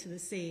taken to the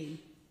scene.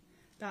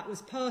 That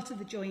was part of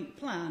the joint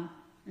plan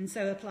and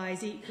so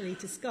applies equally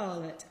to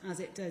Scarlett as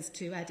it does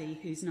to Eddie,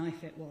 whose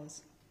knife it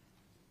was.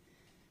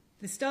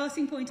 The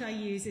starting point I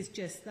use is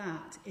just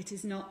that. It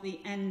is not the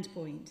end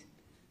point.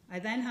 I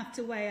then have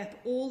to weigh up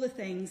all the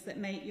things that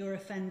make your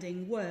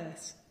offending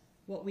worse,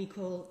 what we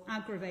call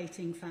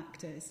aggravating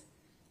factors,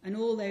 and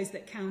all those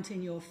that count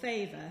in your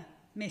favour,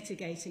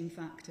 mitigating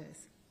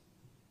factors.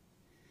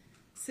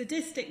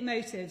 Sadistic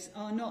motives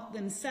are not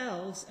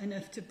themselves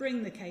enough to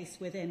bring the case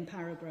within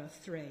paragraph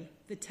 3.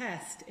 The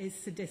test is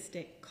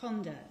sadistic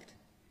conduct.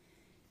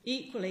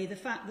 Equally, the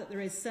fact that there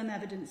is some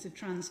evidence of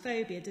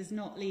transphobia does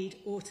not lead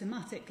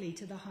automatically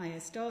to the higher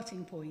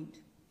starting point.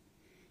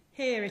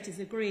 Here it is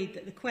agreed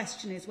that the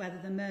question is whether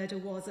the murder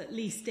was, at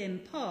least in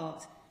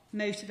part,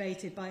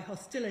 motivated by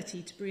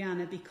hostility to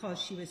Brianna because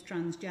she was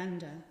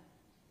transgender.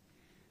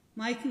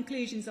 My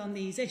conclusions on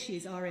these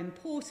issues are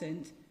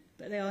important,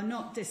 but they are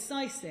not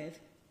decisive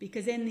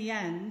because in the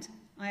end,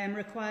 I am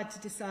required to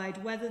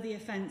decide whether the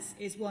offence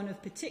is one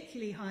of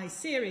particularly high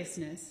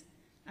seriousness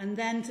and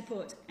then to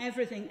put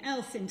everything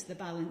else into the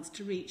balance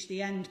to reach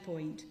the end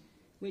point,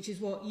 which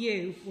is what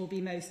you will be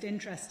most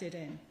interested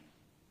in.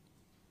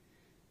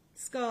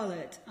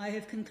 Scarlett, I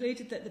have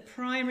concluded that the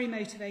primary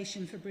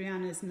motivation for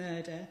Brianna's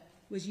murder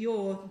was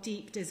your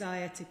deep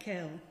desire to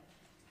kill.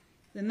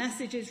 The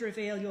messages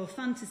reveal your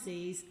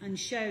fantasies and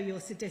show your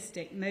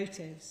sadistic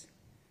motives.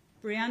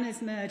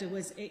 Brianna's murder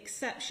was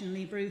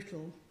exceptionally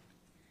brutal.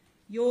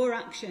 Your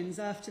actions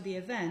after the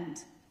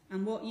event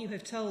and what you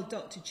have told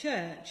Dr.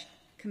 Church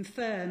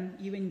confirm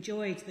you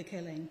enjoyed the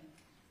killing.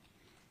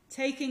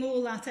 Taking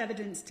all that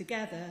evidence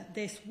together,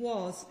 this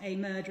was a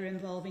murder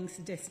involving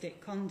sadistic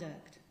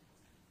conduct.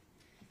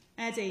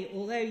 Eddie,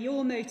 although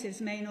your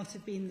motives may not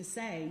have been the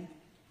same,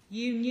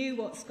 you knew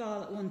what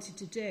Scarlett wanted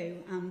to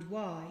do and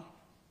why.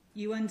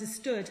 You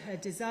understood her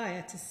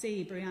desire to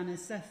see Brianna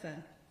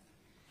suffer.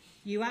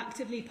 You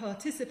actively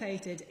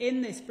participated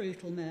in this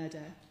brutal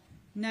murder,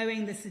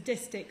 knowing the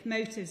sadistic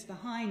motives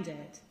behind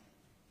it,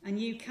 and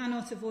you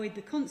cannot avoid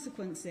the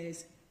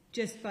consequences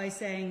just by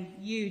saying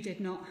you did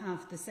not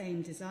have the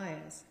same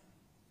desires.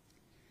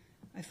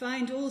 I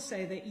find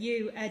also that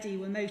you, Eddie,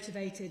 were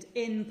motivated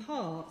in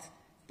part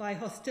by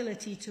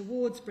hostility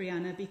towards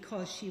Brianna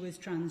because she was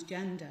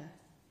transgender.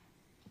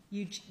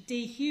 You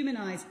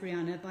dehumanised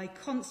Brianna by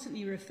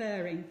constantly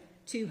referring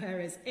to her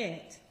as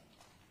it,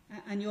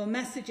 and your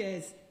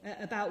messages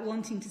about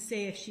wanting to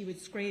see if she would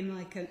scream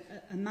like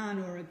a man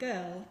or a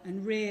girl,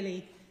 and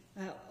really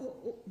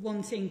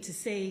wanting to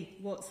see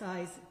what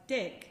size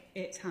dick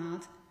it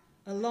had,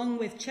 along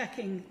with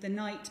checking the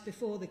night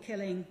before the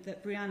killing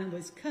that Brianna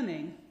was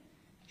coming,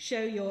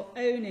 show your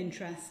own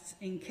interests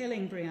in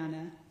killing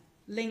Brianna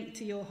linked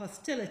to your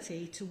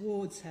hostility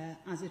towards her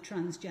as a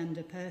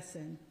transgender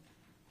person.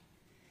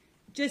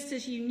 Just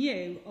as you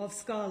knew of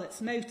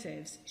Scarlett's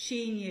motives,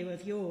 she knew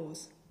of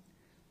yours,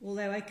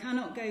 although I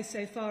cannot go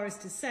so far as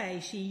to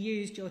say she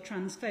used your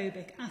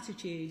transphobic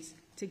attitudes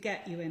to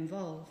get you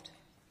involved.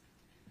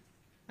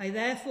 I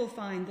therefore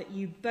find that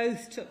you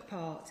both took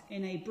part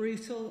in a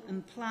brutal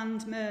and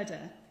planned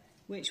murder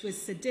which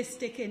was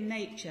sadistic in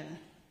nature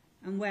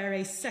and where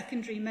a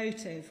secondary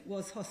motive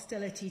was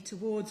hostility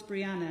towards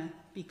Brianna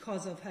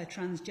because of her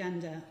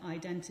transgender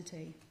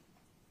identity.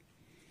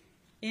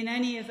 In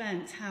any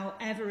event,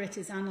 however it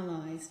is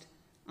analysed,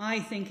 I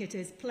think it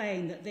is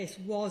plain that this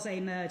was a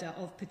murder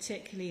of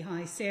particularly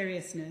high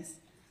seriousness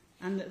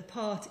and that the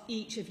part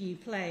each of you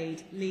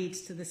played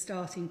leads to the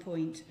starting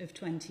point of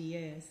 20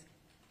 years.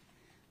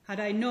 Had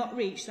I not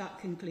reached that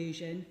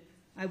conclusion,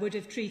 I would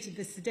have treated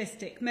the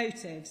sadistic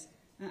motives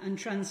and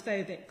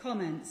transphobic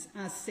comments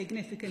as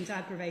significant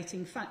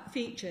aggravating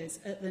features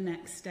at the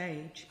next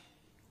stage.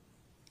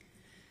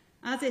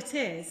 As it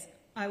is,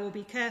 I will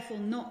be careful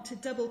not to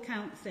double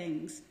count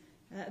things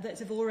that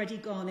have already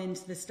gone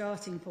into the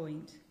starting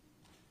point.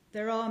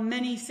 There are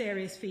many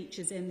serious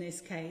features in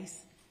this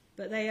case,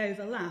 but they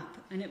overlap,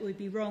 and it would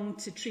be wrong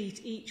to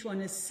treat each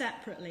one as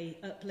separately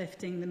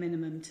uplifting the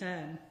minimum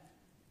term.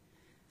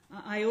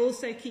 I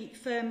also keep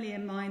firmly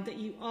in mind that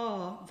you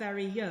are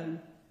very young,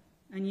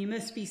 and you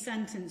must be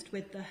sentenced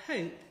with the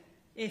hope,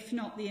 if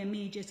not the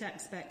immediate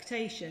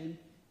expectation,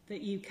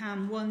 that you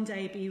can one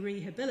day be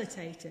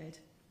rehabilitated,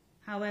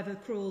 however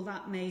cruel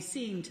that may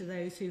seem to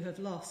those who have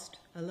lost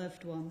a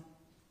loved one.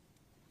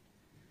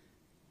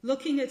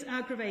 Looking at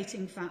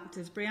aggravating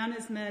factors,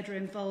 Brianna's murder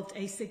involved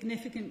a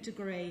significant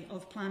degree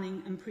of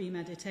planning and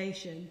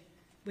premeditation,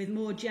 with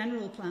more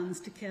general plans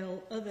to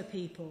kill other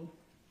people.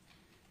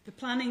 The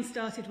planning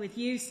started with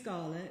you,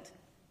 Scarlett,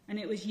 and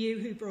it was you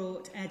who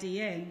brought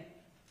Eddie in.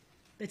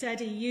 But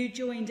Eddie, you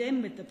joined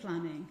in with the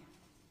planning.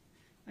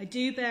 I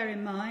do bear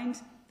in mind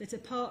that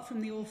apart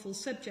from the awful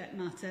subject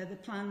matter, the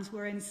plans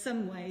were in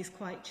some ways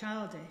quite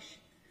childish.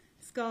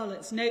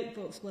 Scarlett's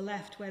notebooks were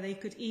left where they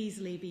could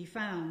easily be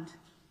found.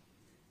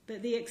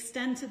 But the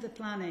extent of the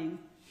planning,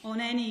 on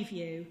any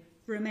view,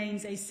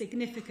 remains a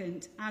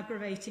significant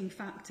aggravating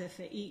factor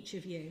for each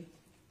of you.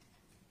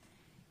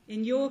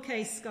 In your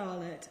case,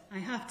 Scarlett, I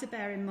have to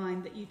bear in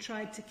mind that you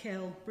tried to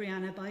kill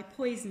Brianna by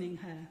poisoning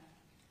her.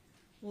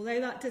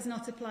 Although that does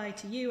not apply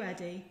to you,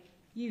 Eddie,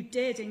 you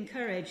did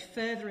encourage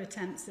further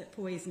attempts at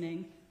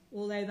poisoning,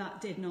 although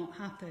that did not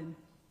happen.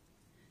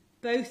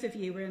 Both of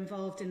you were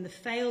involved in the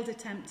failed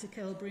attempt to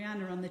kill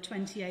Brianna on the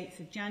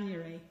 28th of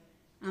January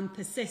and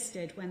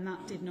persisted when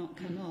that did not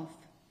come off.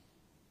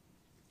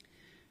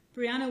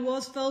 Brianna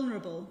was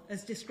vulnerable,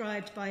 as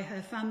described by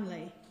her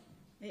family,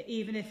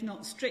 even if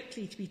not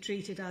strictly to be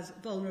treated as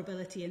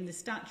vulnerability in the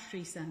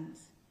statutory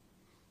sense.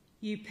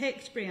 You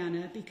picked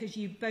Brianna because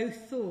you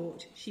both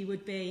thought she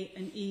would be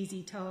an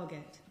easy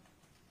target.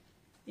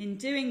 In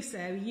doing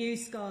so, you,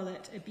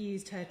 Scarlett,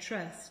 abused her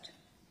trust.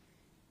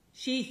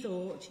 She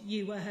thought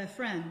you were her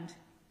friend.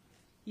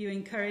 You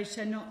encouraged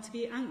her not to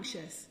be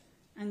anxious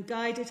and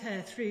guided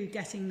her through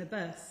getting the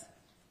bus.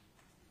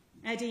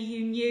 Eddie,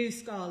 you knew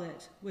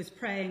Scarlett was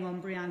preying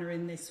on Brianna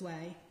in this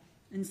way,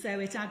 and so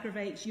it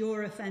aggravates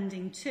your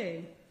offending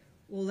too,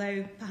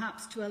 although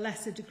perhaps to a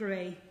lesser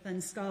degree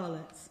than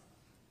Scarlett's.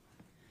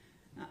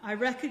 I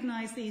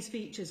recognise these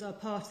features are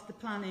part of the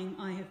planning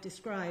I have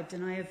described,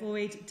 and I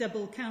avoid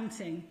double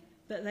counting,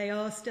 but they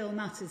are still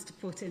matters to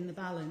put in the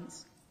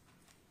balance.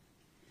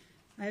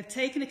 I have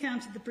taken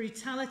account of the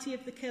brutality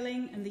of the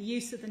killing and the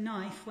use of the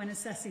knife when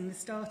assessing the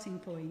starting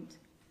point.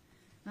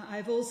 I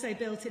have also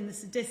built in the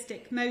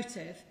sadistic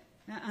motive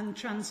and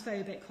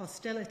transphobic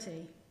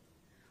hostility.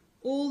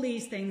 All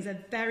these things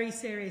are very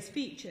serious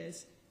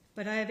features,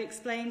 but I have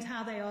explained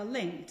how they are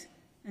linked,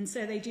 and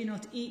so they do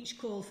not each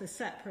call for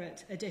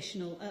separate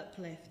additional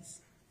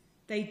uplifts.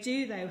 They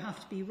do, though,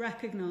 have to be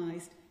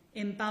recognised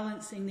in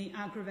balancing the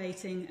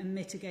aggravating and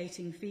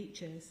mitigating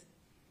features.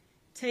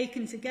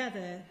 Taken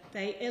together,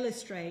 they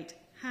illustrate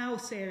how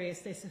serious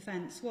this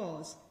offence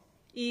was,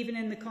 even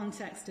in the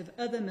context of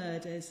other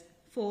murders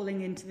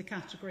falling into the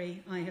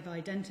category I have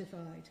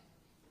identified.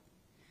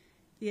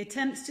 The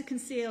attempts to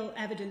conceal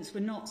evidence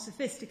were not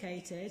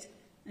sophisticated,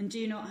 and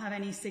do not have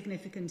any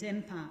significant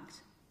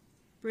impact.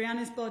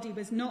 Brianna's body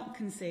was not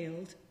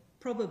concealed,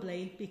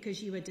 probably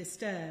because you were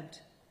disturbed.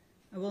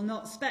 I will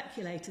not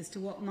speculate as to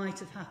what might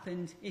have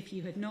happened if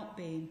you had not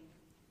been.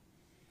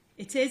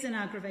 It is an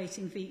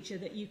aggravating feature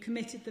that you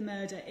committed the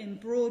murder in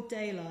broad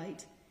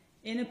daylight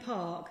in a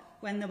park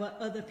when there were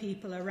other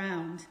people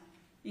around,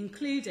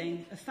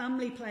 including a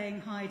family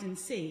playing hide and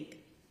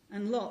seek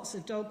and lots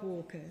of dog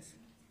walkers.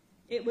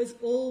 It was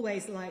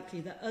always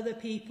likely that other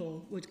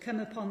people would come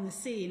upon the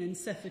scene and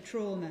suffer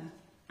trauma,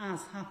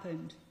 as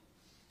happened.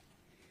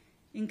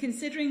 In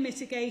considering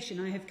mitigation,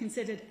 I have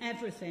considered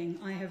everything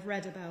I have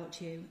read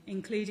about you,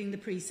 including the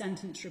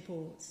pre-sentence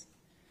reports.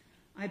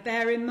 I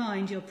bear in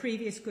mind your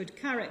previous good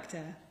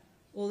character,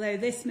 although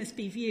this must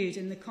be viewed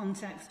in the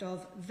context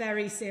of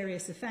very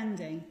serious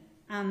offending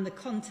and the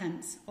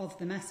contents of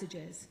the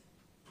messages.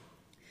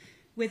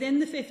 Within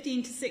the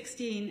 15 to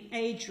 16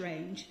 age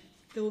range,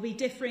 there will be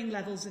differing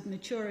levels of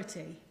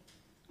maturity.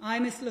 I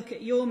must look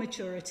at your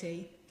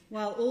maturity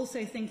while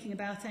also thinking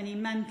about any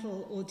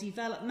mental or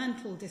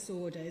developmental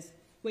disorders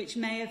which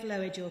may have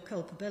lowered your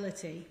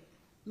culpability,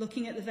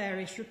 looking at the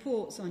various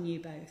reports on you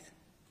both.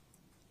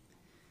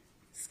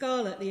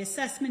 Scarlett, the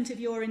assessment of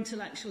your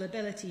intellectual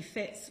ability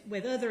fits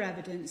with other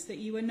evidence that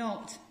you are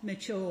not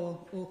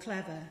mature or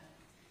clever.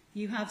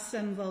 You have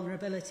some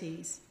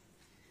vulnerabilities.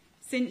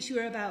 Since you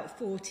were about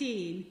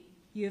 14,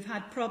 you have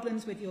had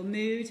problems with your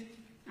mood,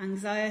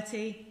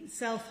 anxiety,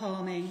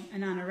 self-harming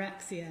and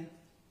anorexia.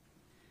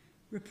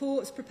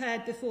 Reports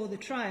prepared before the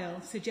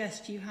trial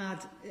suggested you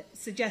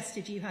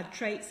had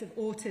traits of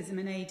autism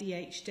and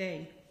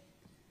ADHD.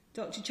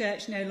 Dr.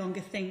 Church no longer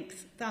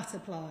thinks that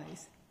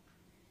applies.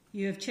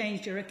 You have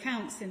changed your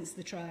account since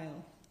the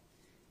trial.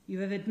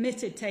 You have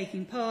admitted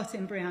taking part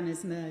in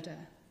Brianna's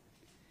murder.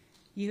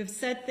 You have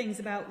said things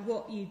about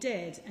what you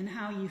did and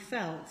how you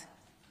felt,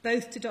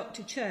 both to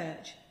Dr.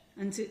 Church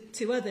and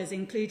to others,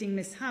 including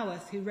Miss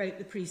Howarth, who wrote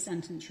the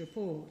pre-sentence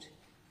report.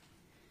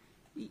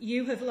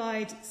 You have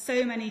lied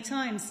so many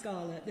times,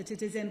 Scarlett, that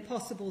it is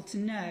impossible to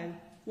know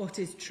what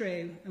is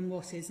true and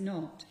what is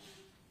not.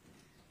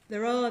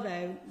 There are,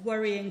 though,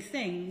 worrying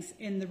things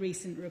in the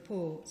recent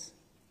reports.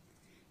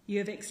 You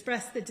have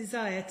expressed the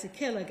desire to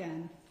kill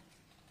again.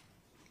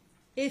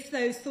 If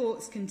those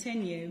thoughts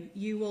continue,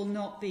 you will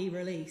not be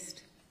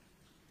released.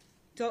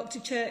 Dr.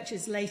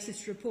 Church's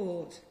latest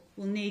report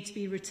will need to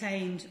be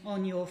retained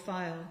on your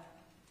file.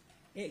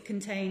 It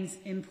contains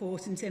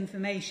important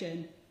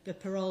information the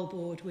parole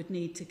board would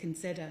need to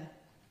consider.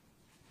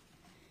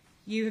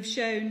 You have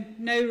shown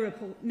no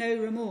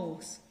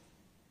remorse.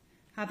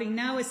 Having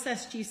now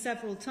assessed you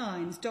several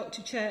times,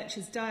 Dr. Church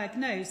has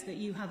diagnosed that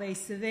you have a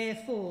severe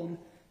form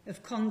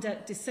of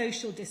conduct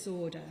dissocial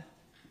disorder,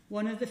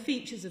 one of the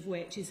features of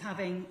which is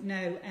having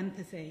no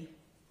empathy.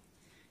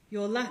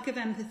 Your lack of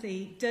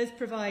empathy does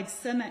provide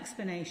some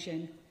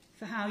explanation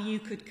for how you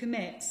could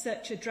commit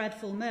such a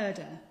dreadful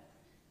murder,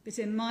 but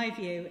in my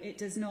view, it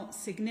does not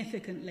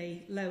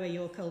significantly lower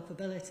your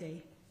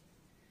culpability.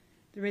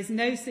 There is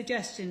no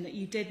suggestion that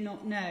you did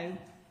not know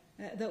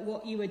that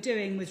what you were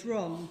doing was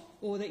wrong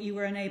or that you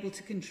were unable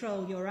to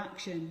control your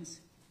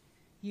actions.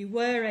 You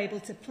were able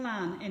to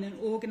plan in an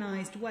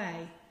organised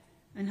way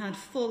and had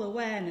full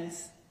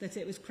awareness that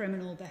it was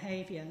criminal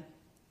behaviour.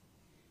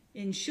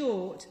 In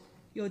short,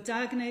 your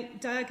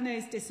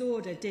diagnosed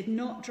disorder did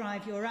not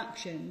drive your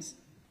actions,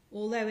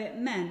 although it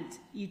meant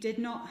you did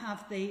not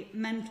have the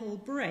mental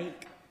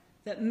break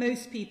that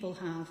most people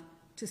have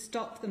to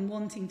stop them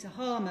wanting to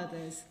harm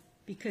others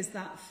because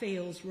that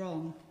feels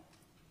wrong.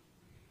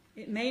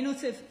 It may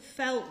not have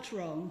felt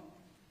wrong,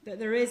 but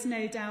there is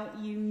no doubt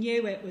you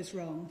knew it was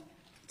wrong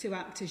to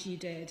act as you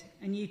did,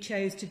 and you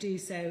chose to do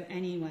so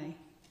anyway.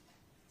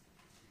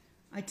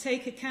 I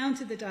take account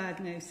of the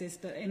diagnosis,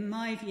 but in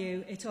my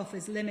view, it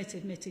offers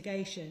limited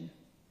mitigation.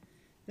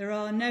 There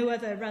are no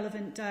other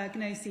relevant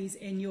diagnoses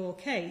in your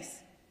case,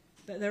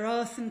 but there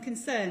are some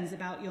concerns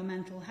about your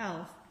mental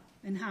health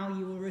and how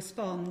you will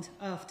respond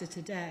after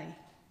today,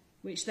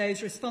 which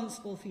those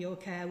responsible for your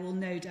care will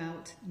no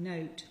doubt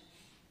note.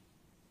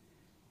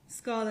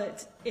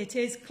 Scarlett, it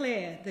is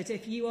clear that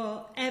if you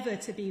are ever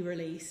to be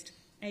released,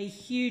 a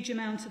huge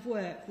amount of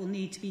work will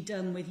need to be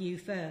done with you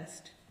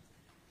first.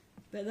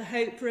 But the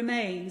hope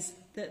remains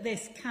that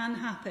this can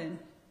happen,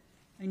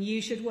 and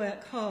you should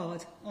work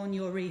hard on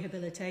your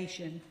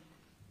rehabilitation.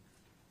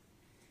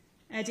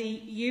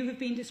 Eddie, you have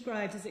been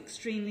described as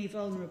extremely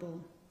vulnerable.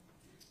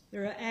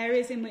 There are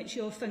areas in which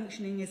your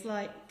functioning is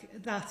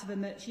like that of a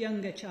much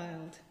younger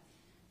child.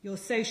 Your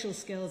social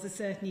skills are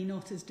certainly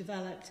not as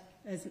developed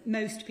as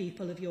most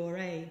people of your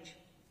age.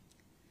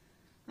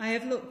 I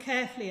have looked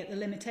carefully at the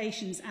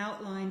limitations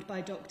outlined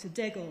by Dr.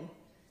 Diggle,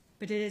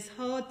 but it is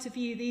hard to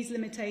view these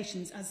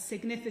limitations as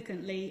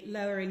significantly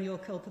lowering your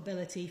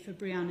culpability for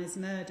Brianna's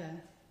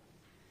murder.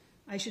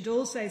 I should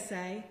also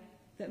say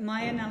that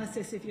my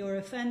analysis of your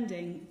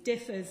offending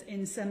differs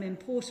in some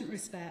important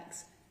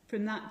respects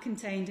from that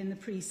contained in the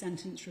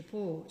pre-sentence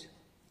report.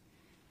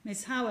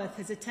 Miss Howarth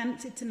has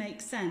attempted to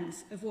make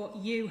sense of what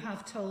you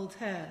have told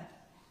her,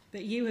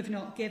 but you have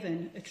not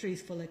given a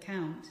truthful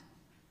account.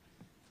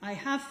 I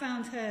have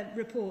found her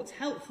report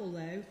helpful,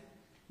 though,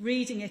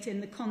 reading it in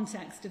the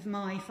context of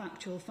my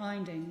factual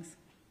findings.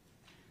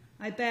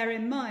 I bear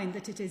in mind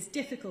that it is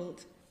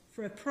difficult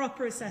for a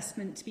proper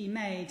assessment to be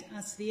made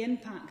as to the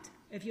impact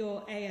of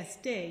your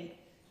ASD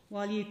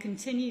while you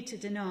continue to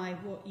deny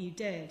what you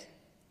did.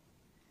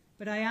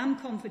 But I am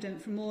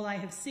confident from all I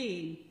have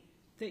seen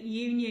that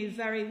you knew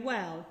very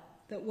well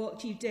that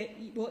what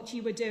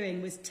you were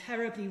doing was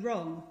terribly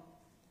wrong,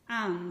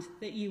 and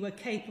that you were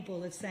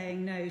capable of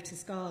saying no to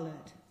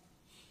Scarlett.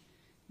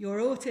 Your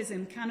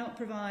autism cannot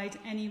provide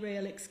any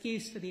real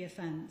excuse for the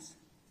offence.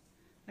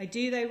 I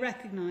do, though,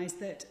 recognise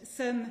that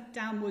some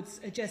downwards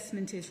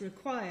adjustment is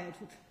required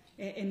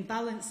in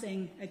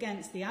balancing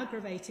against the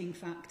aggravating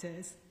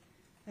factors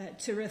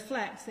to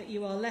reflect that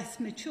you are less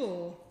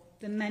mature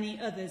than many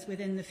others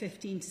within the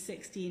 15 to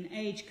 16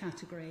 age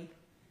category,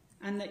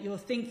 and that your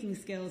thinking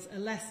skills are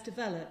less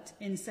developed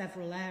in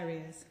several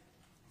areas.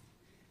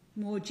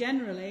 More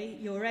generally,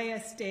 your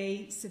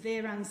ASD,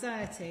 severe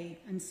anxiety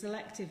and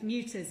selective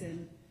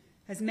mutism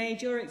has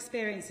made your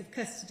experience of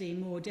custody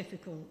more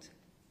difficult.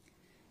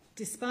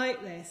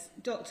 Despite this,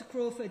 Dr.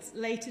 Crawford's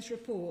latest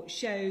report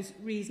shows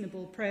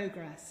reasonable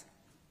progress.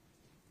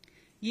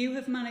 You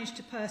have managed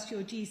to pass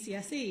your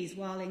GCSEs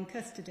while in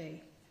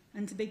custody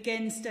and to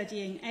begin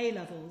studying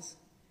A-levels,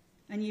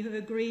 and you have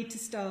agreed to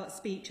start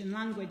speech and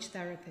language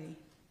therapy.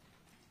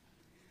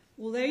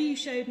 Although you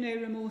showed no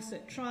remorse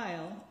at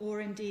trial, or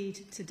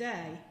indeed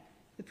today,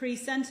 the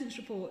pre-sentence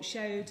report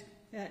showed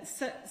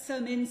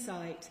some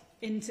insight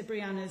into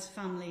Brianna's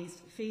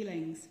family's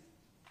feelings.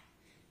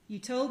 You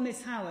told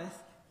Miss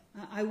Howarth,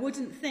 "I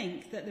wouldn't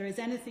think that there is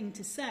anything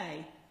to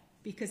say,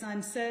 because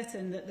I'm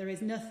certain that there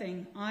is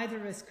nothing either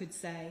of us could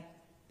say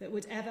that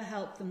would ever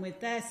help them with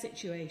their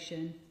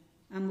situation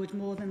and would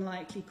more than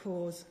likely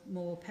cause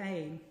more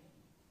pain."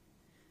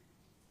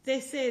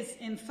 This is,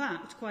 in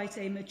fact, quite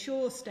a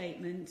mature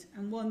statement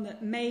and one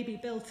that may be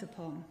built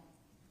upon.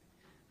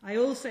 I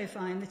also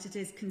find that it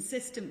is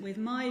consistent with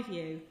my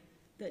view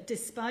that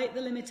despite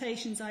the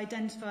limitations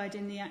identified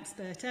in the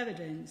expert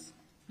evidence,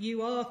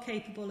 you are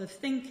capable of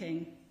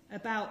thinking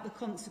about the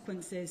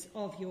consequences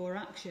of your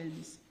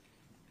actions.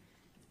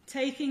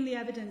 Taking the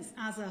evidence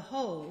as a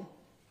whole,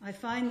 I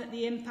find that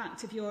the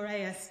impact of your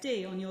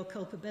ASD on your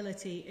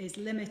culpability is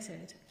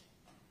limited.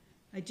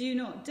 I do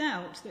not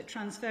doubt that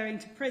transferring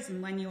to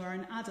prison when you are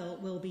an adult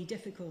will be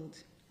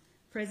difficult.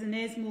 Prison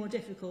is more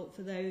difficult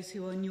for those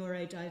who are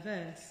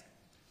neurodiverse.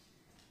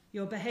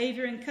 Your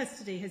behaviour in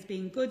custody has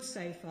been good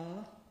so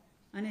far,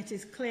 and it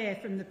is clear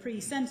from the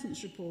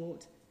pre-sentence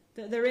report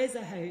that there is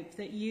a hope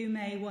that you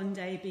may one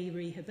day be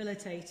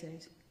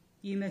rehabilitated.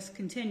 You must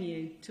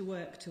continue to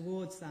work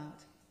towards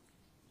that.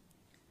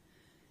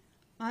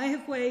 I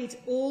have weighed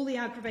all the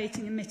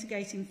aggravating and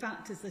mitigating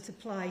factors that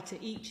apply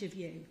to each of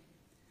you.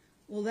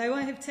 Although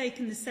I have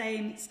taken the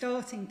same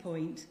starting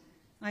point,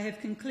 I have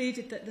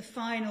concluded that the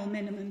final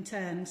minimum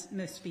terms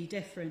must be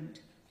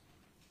different.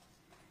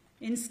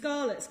 In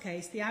Scarlett's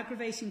case, the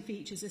aggravating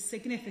features are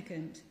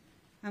significant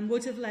and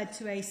would have led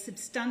to a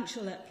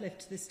substantial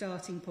uplift to the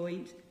starting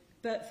point,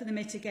 but for the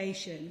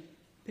mitigation,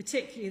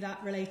 particularly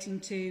that relating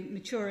to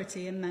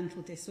maturity and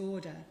mental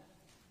disorder.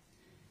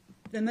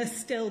 There must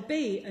still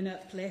be an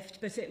uplift,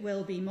 but it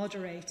will be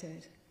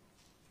moderated.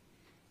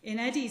 In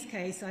Eddie's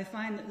case, I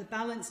find that the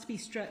balance to be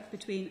struck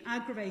between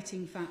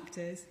aggravating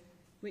factors,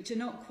 which are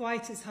not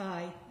quite as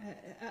high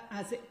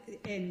as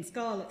in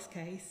Scarlett's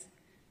case,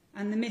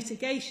 and the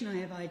mitigation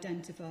I have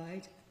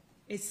identified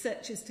is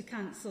such as to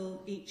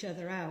cancel each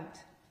other out.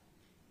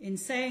 In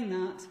saying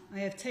that, I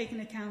have taken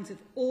account of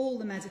all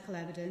the medical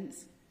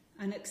evidence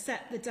and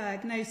accept the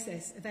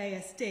diagnosis of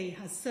ASD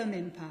has some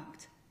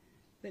impact,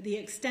 but the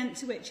extent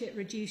to which it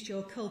reduced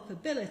your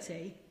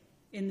culpability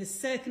in the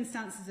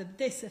circumstances of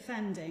this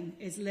offending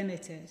is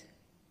limited.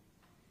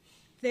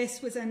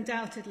 This was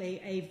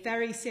undoubtedly a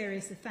very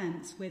serious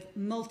offence with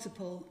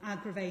multiple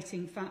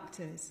aggravating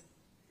factors.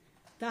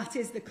 That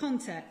is the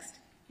context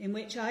in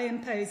which I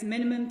impose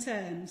minimum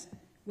terms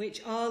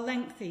which are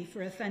lengthy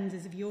for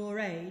offenders of your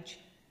age,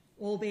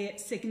 albeit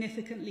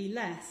significantly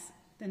less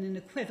than an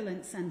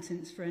equivalent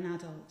sentence for an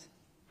adult.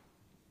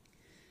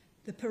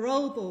 The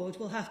parole board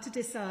will have to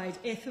decide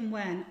if and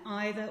when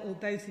either or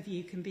both of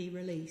you can be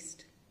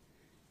released.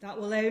 That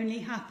will only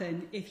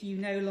happen if you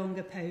no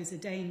longer pose a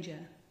danger.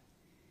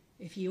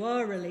 If you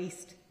are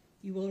released,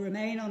 you will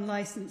remain on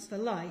licence for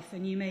life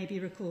and you may be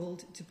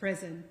recalled to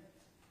prison.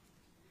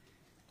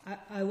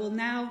 I will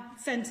now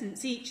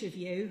sentence each of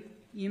you.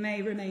 You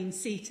may remain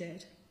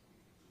seated.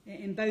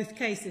 In both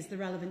cases, the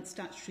relevant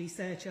statutory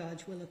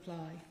surcharge will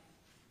apply.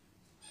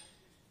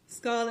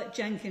 Scarlett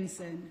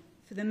Jenkinson,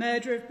 for the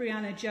murder of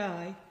Brianna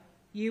Ghey,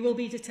 you will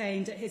be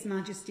detained at His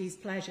Majesty's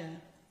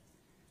pleasure.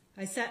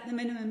 I set the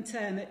minimum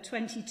term at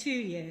 22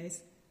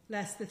 years,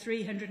 less the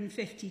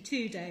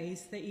 352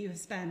 days that you have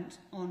spent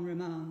on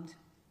remand.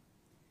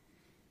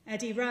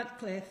 Eddie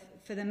Ratcliffe,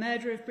 for the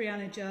murder of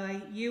Brianna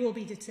Ghey, you will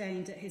be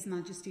detained at His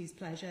Majesty's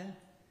pleasure.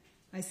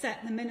 I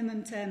set the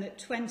minimum term at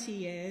 20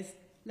 years,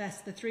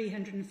 less the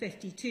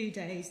 352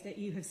 days that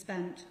you have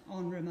spent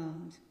on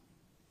remand.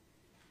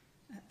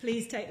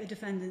 Please take the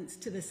defendants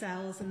to the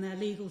cells, and their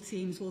legal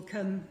teams will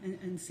come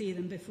and see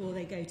them before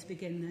they go to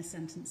begin their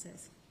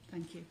sentences.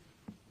 Thank you.